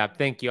cells don't adapt.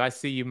 Thank you. I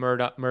see you,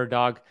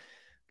 Murdog.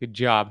 Good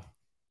job.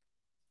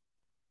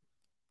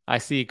 I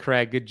see you,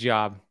 Craig. Good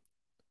job.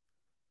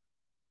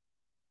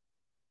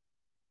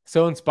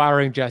 So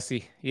inspiring,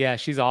 Jesse. Yeah,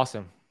 she's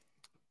awesome.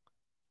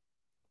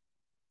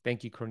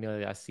 Thank you,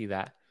 Cornelia. I see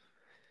that.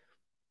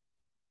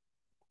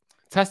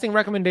 Testing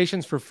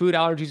recommendations for food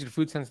allergies or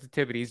food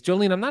sensitivities.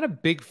 Jolene, I'm not a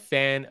big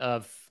fan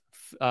of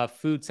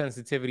food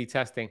sensitivity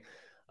testing.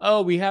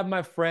 Oh, we have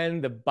my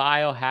friend, the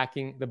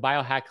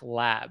Biohack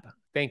Lab.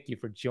 Thank you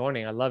for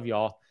joining. I love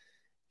y'all.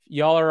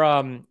 Y'all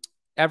are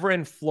ever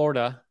in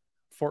Florida,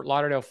 Fort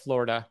Lauderdale,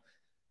 Florida,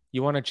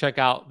 you want to check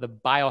out the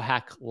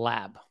Biohack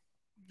Lab.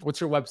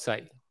 What's your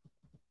website?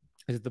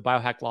 Is it the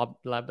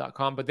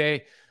biohacklab.com? But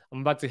I'm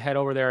about to head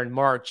over there in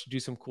March, do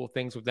some cool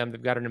things with them.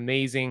 They've got an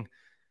amazing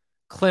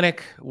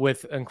clinic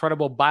with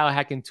incredible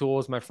biohacking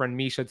tools. My friend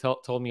Misha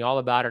told me all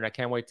about it. I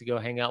can't wait to go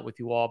hang out with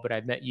you all, but I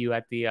met you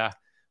at the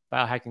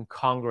Biohacking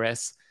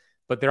Congress.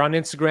 But they're on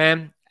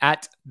Instagram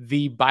at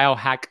the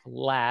Biohack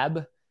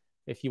Lab.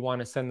 If you want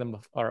to send them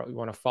or you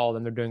want to follow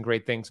them, they're doing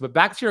great things. But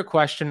back to your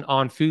question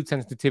on food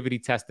sensitivity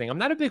testing. I'm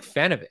not a big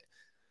fan of it.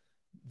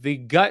 The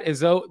gut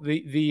is,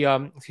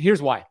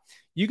 here's why.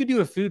 You could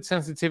do a food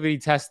sensitivity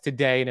test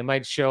today and it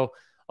might show,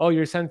 oh,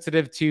 you're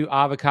sensitive to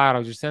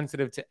avocados, you're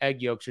sensitive to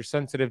egg yolks, you're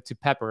sensitive to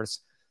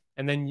peppers.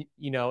 And then,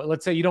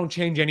 let's say you don't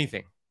change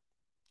anything.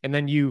 And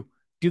then you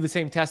do the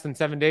same test in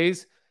 7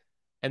 days.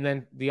 And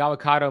then the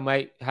avocado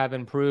might have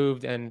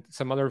improved and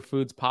some other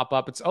foods pop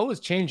up. It's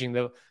always changing.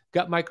 The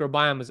gut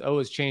microbiome is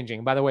always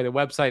changing. By the way, the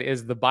website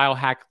is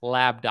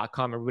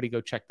thebiohacklab.com. Everybody go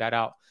check that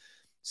out.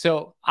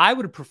 So I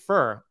would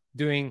prefer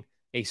doing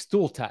a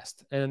stool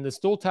test. And the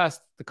stool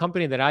test, the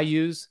company that I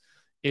use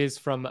is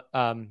from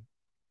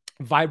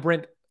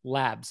Vibrant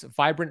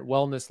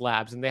Wellness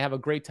Labs. And they have a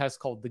great test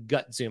called the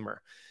Gut Zoomer.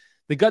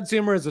 The Gut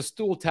Zoomer is a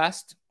stool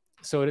test.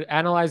 So it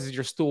analyzes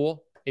your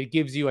stool. It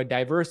gives you a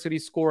diversity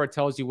score. It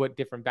tells you what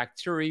different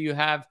bacteria you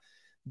have.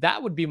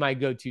 that would be my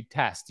go-to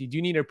test. You do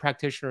need a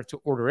practitioner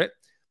to order it,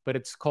 but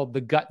it's called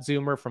the Gut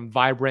Zoomer from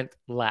Vibrant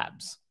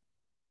Labs.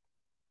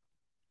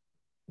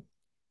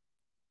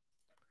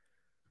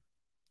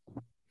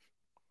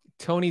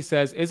 Tony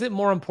says, is it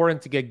more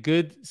important to get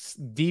good,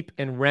 deep,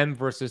 and REM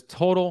versus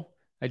total?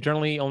 I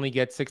generally only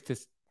get 6 to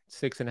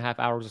 6.5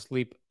 hours of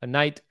sleep a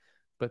night,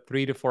 but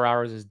 3 to 4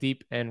 hours is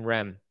deep and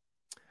REM.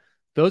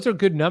 Those are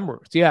good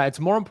numbers. Yeah, it's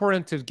more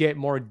important to get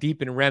more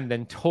deep in REM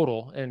than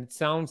total. And it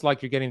sounds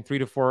like you're getting 3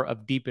 to 4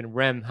 of deep in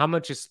REM. How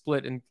much is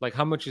split in, like,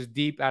 how much is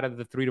deep out of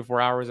the 3 to 4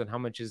 hours and how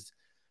much is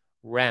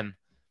REM?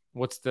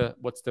 What's the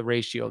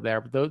ratio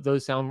there? But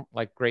those sound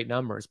like great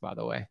numbers, by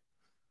the way.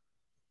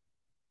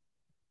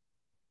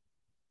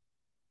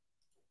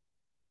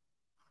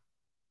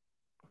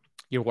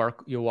 You're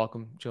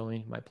welcome,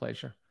 Jolene. My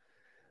pleasure.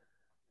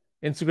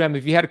 Instagram,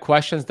 if you had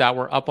questions that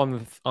were up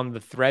on the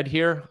thread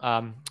here,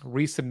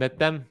 resubmit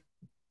them.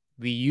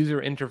 The user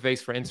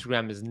interface for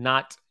Instagram is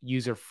not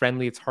user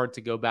friendly. It's hard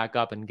to go back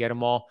up and get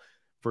them all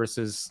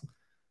versus,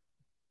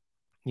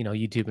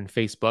 YouTube and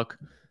Facebook.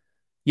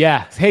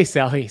 Yeah. Hey,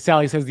 Sally.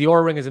 Sally says the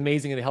Oura Ring is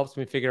amazing and it helps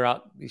me figure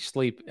out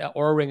sleep.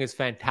 Oura Ring is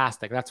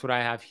fantastic. That's what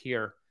I have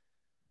here,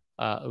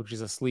 which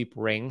is a sleep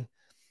ring.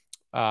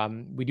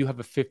 We do have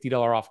a $50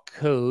 off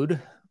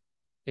code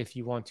if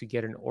you want to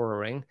get an Oura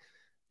Ring.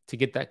 To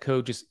get that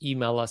code, just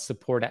email us,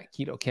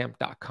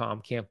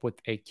 support@ketokamp.com, camp with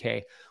a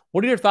K.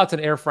 What are your thoughts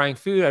on air frying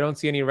food? I don't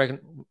see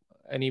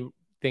anything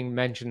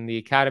mentioned in the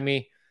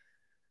academy.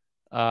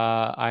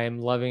 I am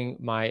loving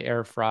my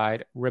air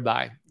fried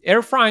ribeye.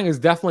 Air frying is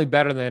definitely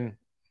better than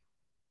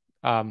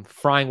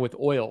frying with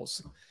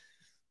oils,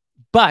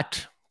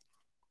 but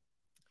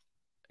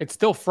it's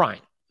still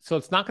frying. So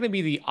it's not going to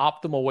be the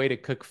optimal way to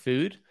cook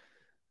food,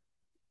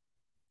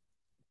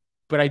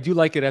 but I do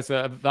like it as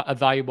a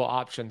valuable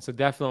option. So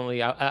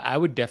definitely, I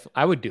would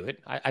do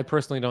it. I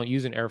personally don't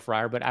use an air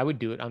fryer, but I would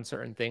do it on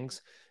certain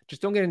things.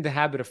 Just don't get into the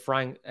habit of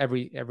frying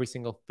every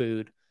single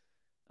food.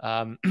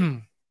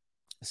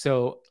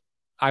 So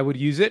I would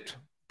use it,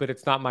 but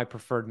it's not my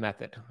preferred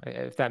method,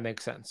 if that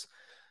makes sense.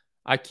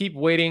 I keep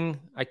waking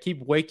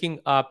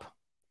up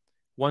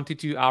 1 to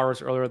 2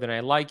 hours earlier than I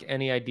like.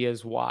 Any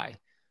ideas why?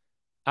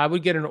 I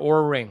would get an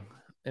Oura Ring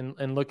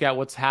and look at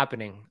what's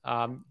happening.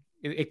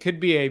 It could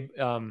be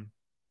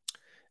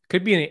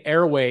an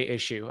airway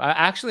issue. I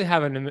actually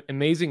have an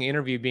amazing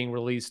interview being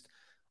released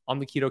on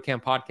the Keto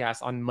Kamp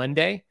podcast on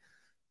Monday,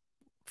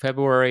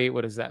 February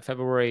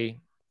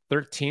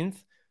 13th,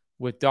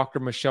 with Dr.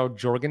 Michelle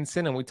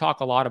Jorgensen. And we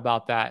talk a lot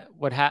about that.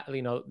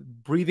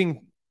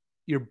 Breathing,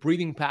 your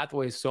breathing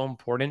pathway is so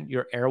important,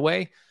 your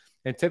airway.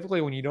 And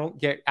typically when you don't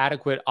get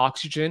adequate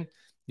oxygen,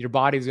 your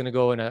body's going to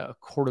go in a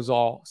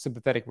cortisol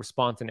sympathetic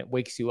response and it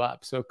wakes you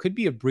up. So it could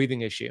be a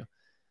breathing issue.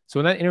 So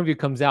when that interview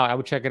comes out, I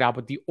would check it out.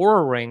 But the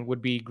Oura Ring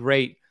would be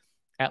great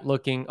at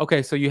looking.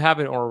 Okay, so you have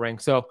an Oura Ring.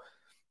 So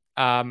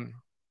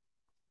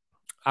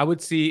I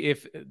would see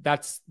if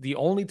that's the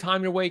only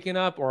time you're waking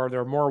up, or there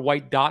are more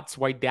white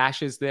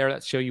dashes there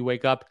that show you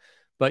wake up.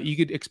 But you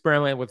could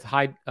experiment with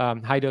high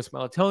dose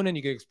melatonin.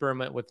 You could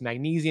experiment with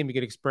magnesium. You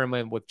could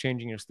experiment with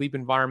changing your sleep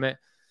environment.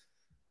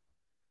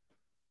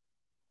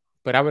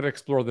 But I would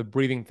explore the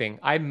breathing thing.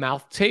 I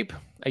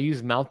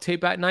use mouth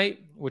tape at night,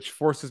 which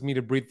forces me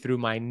to breathe through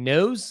my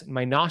nose,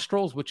 my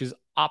nostrils, which is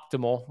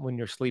optimal when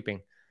you're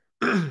sleeping.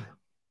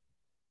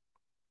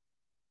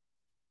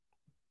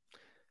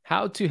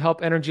 How to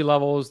help energy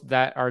levels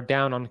that are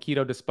down on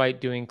keto despite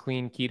doing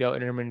clean keto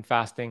intermittent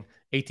fasting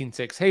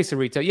 18-6. Hey,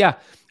 Sarita. Yeah,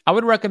 I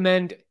would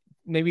recommend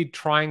maybe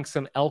trying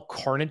some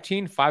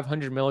L-carnitine,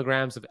 500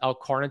 milligrams of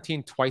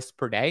L-carnitine twice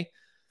per day.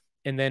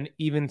 And then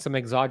even some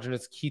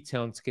exogenous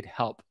ketones could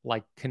help,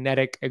 like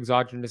kinetic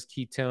exogenous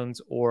ketones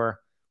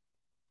or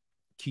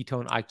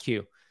ketone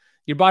IQ.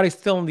 Your body's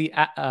still in the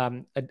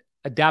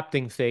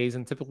adapting phase,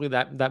 and typically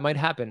that might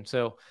happen.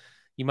 So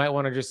you might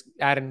want to just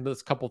add in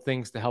those couple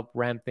things to help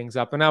ramp things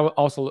up. And I would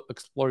also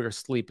explore your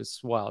sleep as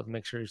well to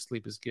make sure your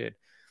sleep is good.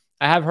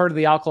 I have heard of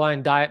the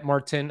alkaline diet,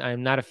 Martin.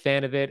 I'm not a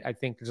fan of it. I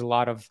think there's a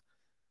lot of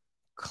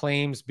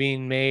claims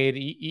being made.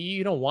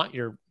 You don't want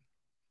your...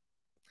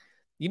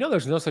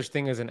 there's no such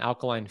thing as an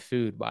alkaline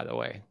food, by the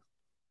way.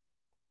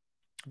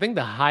 I think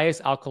the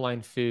highest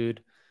alkaline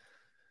food,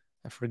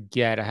 I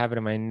forget, I have it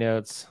in my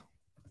notes.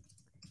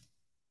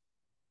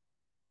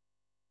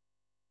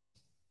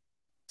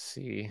 Let's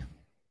see.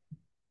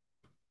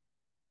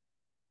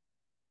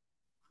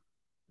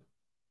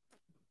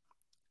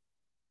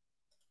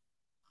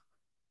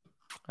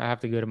 I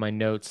have to go to my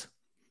notes.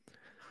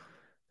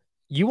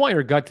 You want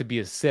your gut to be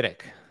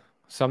acidic.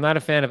 So I'm not a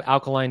fan of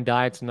alkaline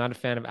diets. I'm not a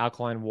fan of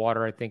alkaline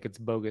water. I think it's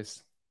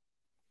bogus.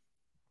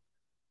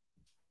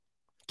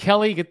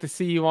 Kelly, good to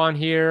see you on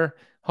here.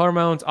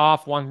 Hormones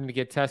off, wanting to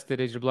get tested.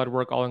 Is your blood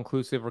work all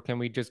inclusive, or can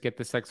we just get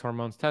the sex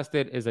hormones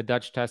tested? Is a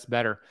Dutch test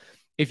better?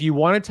 If you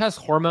want to test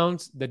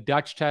hormones, the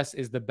Dutch test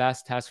is the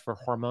best test for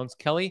hormones,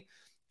 Kelly.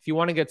 If you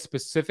want to get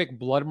specific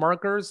blood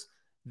markers,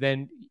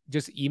 then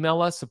just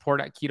email us,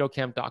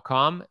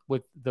 support@ketokamp.com,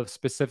 with the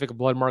specific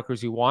blood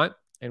markers you want,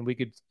 and we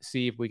could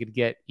see if we could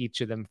get each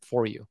of them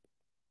for you.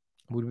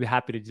 We'd be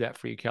happy to do that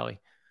for you, Kelly.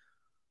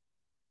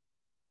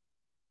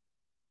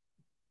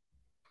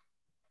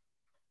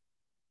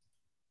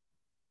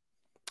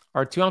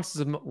 Are 2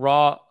 ounces of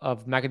raw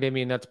of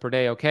macadamia nuts per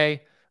day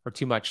okay or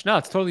too much? No,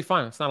 it's totally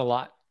fine. It's not a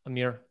lot,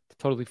 Amir. It's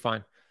totally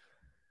fine.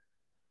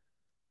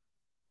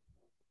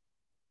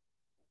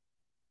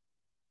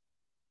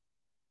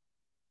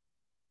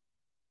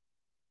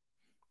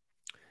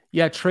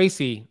 Yeah,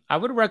 Tracy, I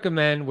would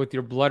recommend with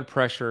your blood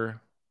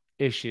pressure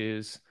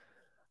issues,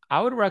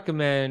 I would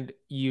recommend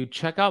you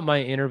check out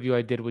my interview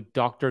I did with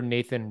Dr.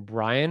 Nathan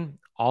Bryan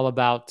all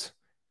about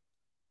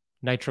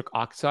nitric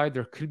oxide.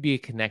 There could be a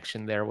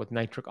connection there with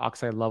nitric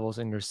oxide levels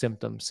in your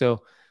symptoms.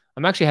 So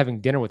I'm actually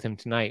having dinner with him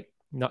tonight,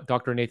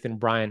 Dr. Nathan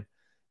Bryan.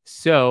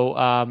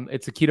 So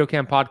it's a Keto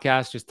Kamp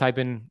podcast. Just type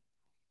in,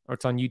 or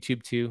it's on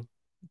YouTube too,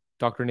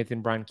 Dr.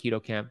 Nathan Bryan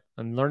Keto Kamp,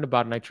 and learn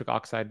about nitric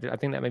oxide. I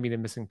think that may be the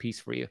missing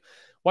piece for you.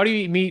 Why do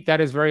you eat meat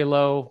that is very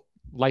low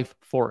life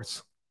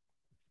force?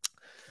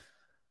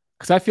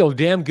 Because I feel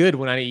damn good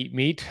when I eat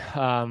meat,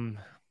 and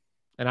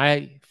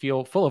I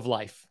feel full of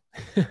life.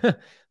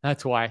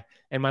 That's why.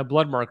 And my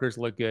blood markers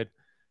look good.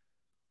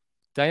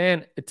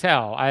 Diane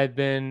Attell, I've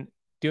been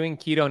doing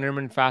keto and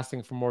intermittent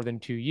fasting for more than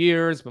 2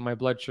 years, but my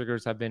blood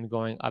sugars have been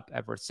going up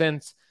ever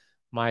since.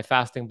 My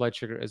fasting blood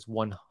sugar is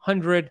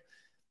 100.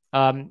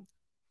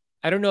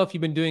 I don't know if you've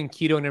been doing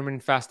keto and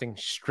intermittent fasting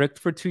strict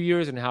for 2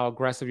 years and how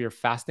aggressive your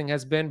fasting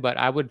has been, but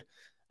I would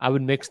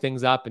mix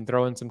things up and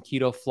throw in some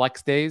Keto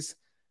Flex days,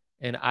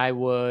 and I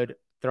would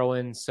throw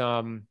in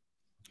some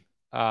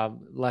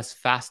less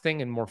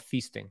fasting and more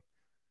feasting.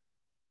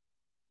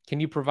 Can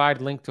you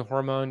provide link to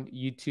hormone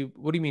YouTube?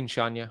 What do you mean,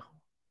 Shania?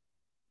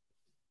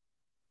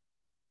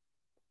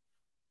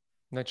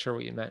 Not sure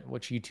what you meant.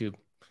 Which YouTube?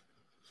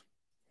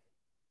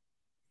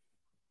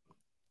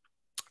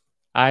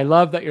 I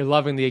love that you're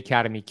loving the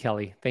Academy,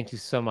 Kelly. Thank you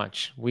so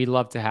much. We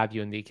love to have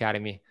you in the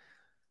Academy.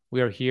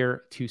 We are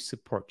here to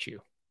support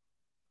you.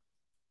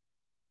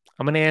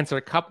 I'm going to answer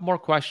a couple more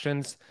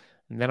questions,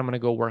 and then I'm going to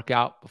go work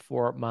out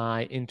before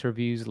my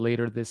interviews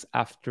later this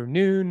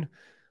afternoon.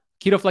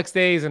 Keto Flex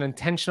Day is an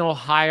intentional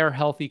higher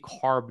healthy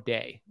carb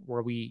day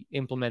where we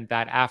implement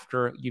that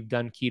after you've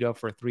done keto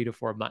for 3 to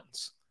 4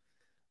 months.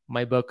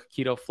 My book,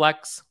 Keto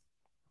Flex,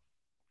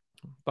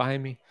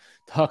 behind me,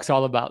 talks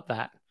all about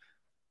that.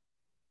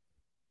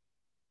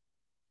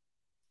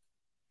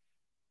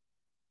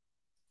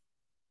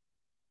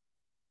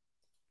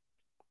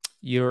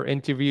 You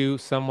interview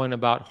someone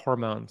about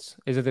hormones.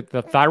 Is it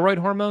the thyroid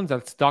hormones?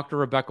 That's Dr.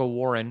 Rebecca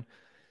Warren.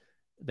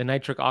 The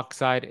nitric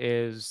oxide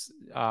is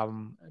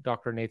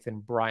Dr. Nathan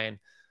Bryan.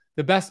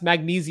 The best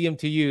magnesium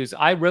to use.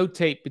 I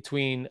rotate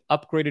between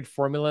upgraded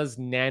formulas,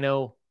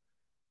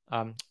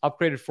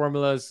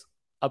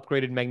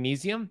 upgraded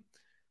magnesium,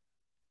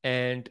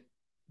 and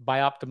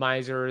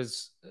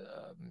Bioptimizer's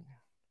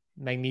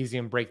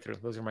magnesium breakthrough.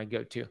 Those are my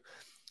go-to.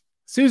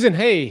 Susan,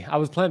 hey, I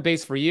was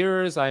plant-based for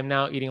years. I'm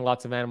now eating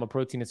lots of animal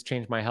protein. It's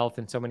changed my health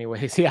in so many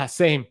ways. Yeah,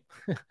 same.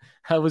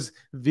 I was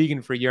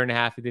vegan for a year and a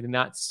half. It did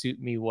not suit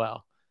me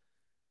well.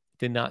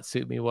 I'm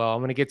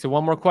going to get to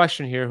one more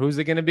question here. Who's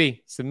it going to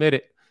be? Submit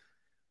it.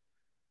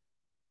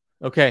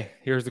 Okay,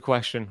 here's the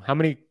question. How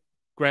many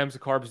grams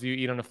of carbs do you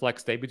eat on a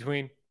flex day?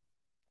 Between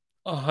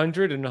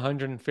 100 and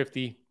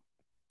 150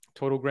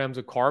 total grams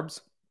of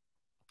carbs.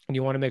 And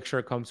you want to make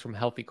sure it comes from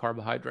healthy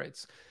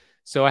carbohydrates.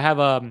 So I have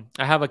a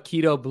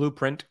keto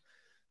blueprint.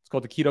 It's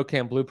called the Keto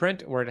Kamp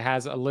Blueprint, where it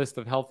has a list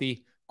of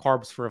healthy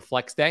carbs for a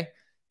flex day.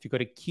 If you go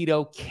to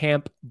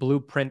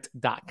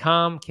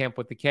ketokampblueprint.com, camp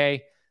with the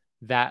K,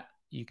 that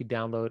you could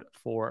download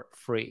for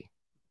free.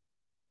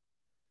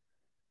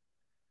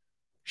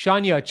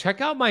 Shania,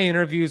 check out my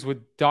interviews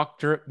with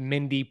Dr.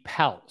 Mindy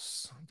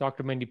Pelz.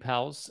 Dr. Mindy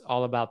Pelz,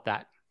 all about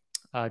that.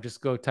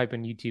 Just go type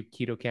in YouTube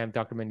Keto Kamp,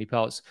 Dr. Mindy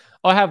Pelz.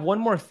 I have one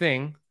more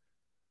thing.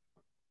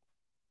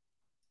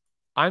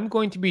 I'm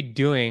going to be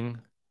doing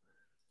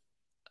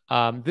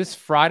this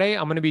Friday.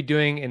 I'm going to be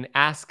doing an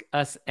Ask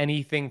Us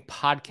Anything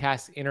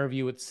podcast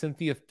interview with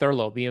Cynthia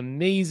Thurlow, the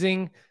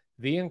amazing,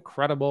 the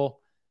incredible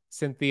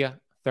Cynthia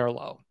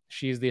Thurlow.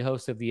 She's the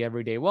host of the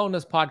Everyday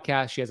Wellness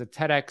podcast. She has a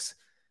TEDx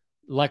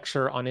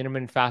lecture on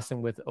intermittent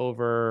fasting with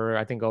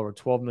over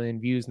 12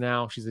 million views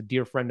now. She's a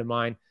dear friend of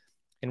mine.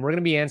 And we're going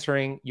to be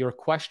answering your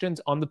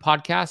questions on the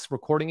podcast,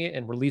 recording it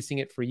and releasing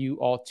it for you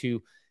all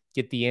to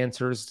get the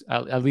answers,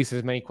 at least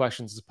as many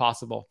questions as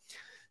possible.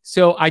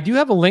 So I do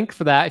have a link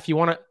for that. If you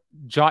want to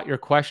jot your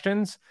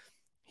questions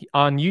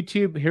on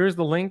YouTube, here's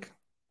the link.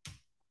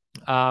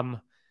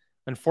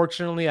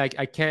 Unfortunately,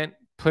 I can't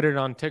put it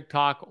on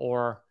TikTok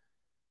or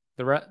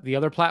the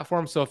other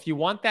platform. So if you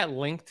want that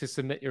link to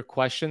submit your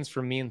questions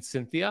for me and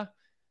Cynthia,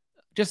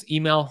 just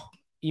email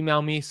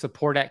me,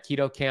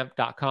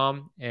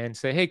 support@ketokamp.com, and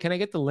say, hey, can I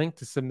get the link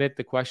to submit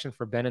the question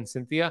for Ben and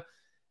Cynthia?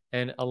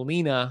 And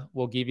Alina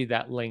will give you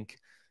that link.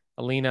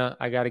 Alina,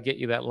 I got to get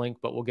you that link,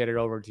 but we'll get it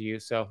over to you.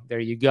 So there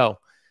you go.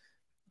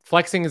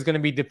 Flexing is going to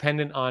be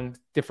dependent on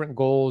different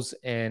goals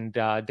and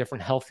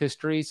different health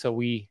history. So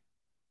we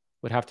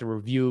would have to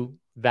review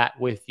that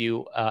with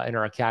you in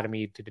our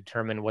academy to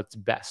determine what's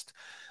best.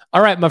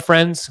 All right, my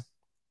friends.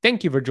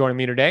 Thank you for joining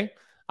me today.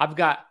 I've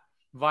got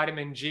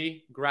vitamin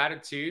G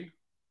gratitude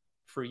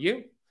for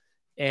you.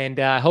 And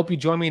I hope you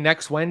join me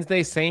next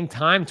Wednesday, same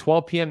time,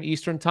 12 p.m.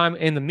 Eastern time.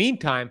 In the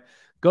meantime,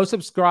 go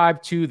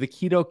subscribe to the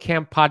Keto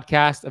Kamp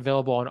podcast,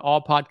 available on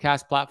all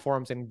podcast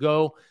platforms, and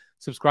go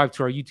subscribe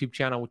to our YouTube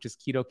channel, which is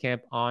Keto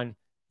Kamp on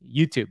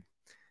YouTube.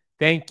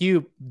 Thank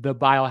you, the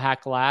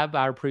Biohack Lab.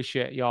 I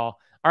appreciate y'all.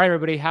 All right,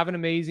 everybody, have an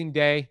amazing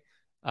day.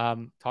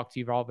 Talk to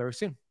you all very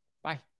soon. Bye.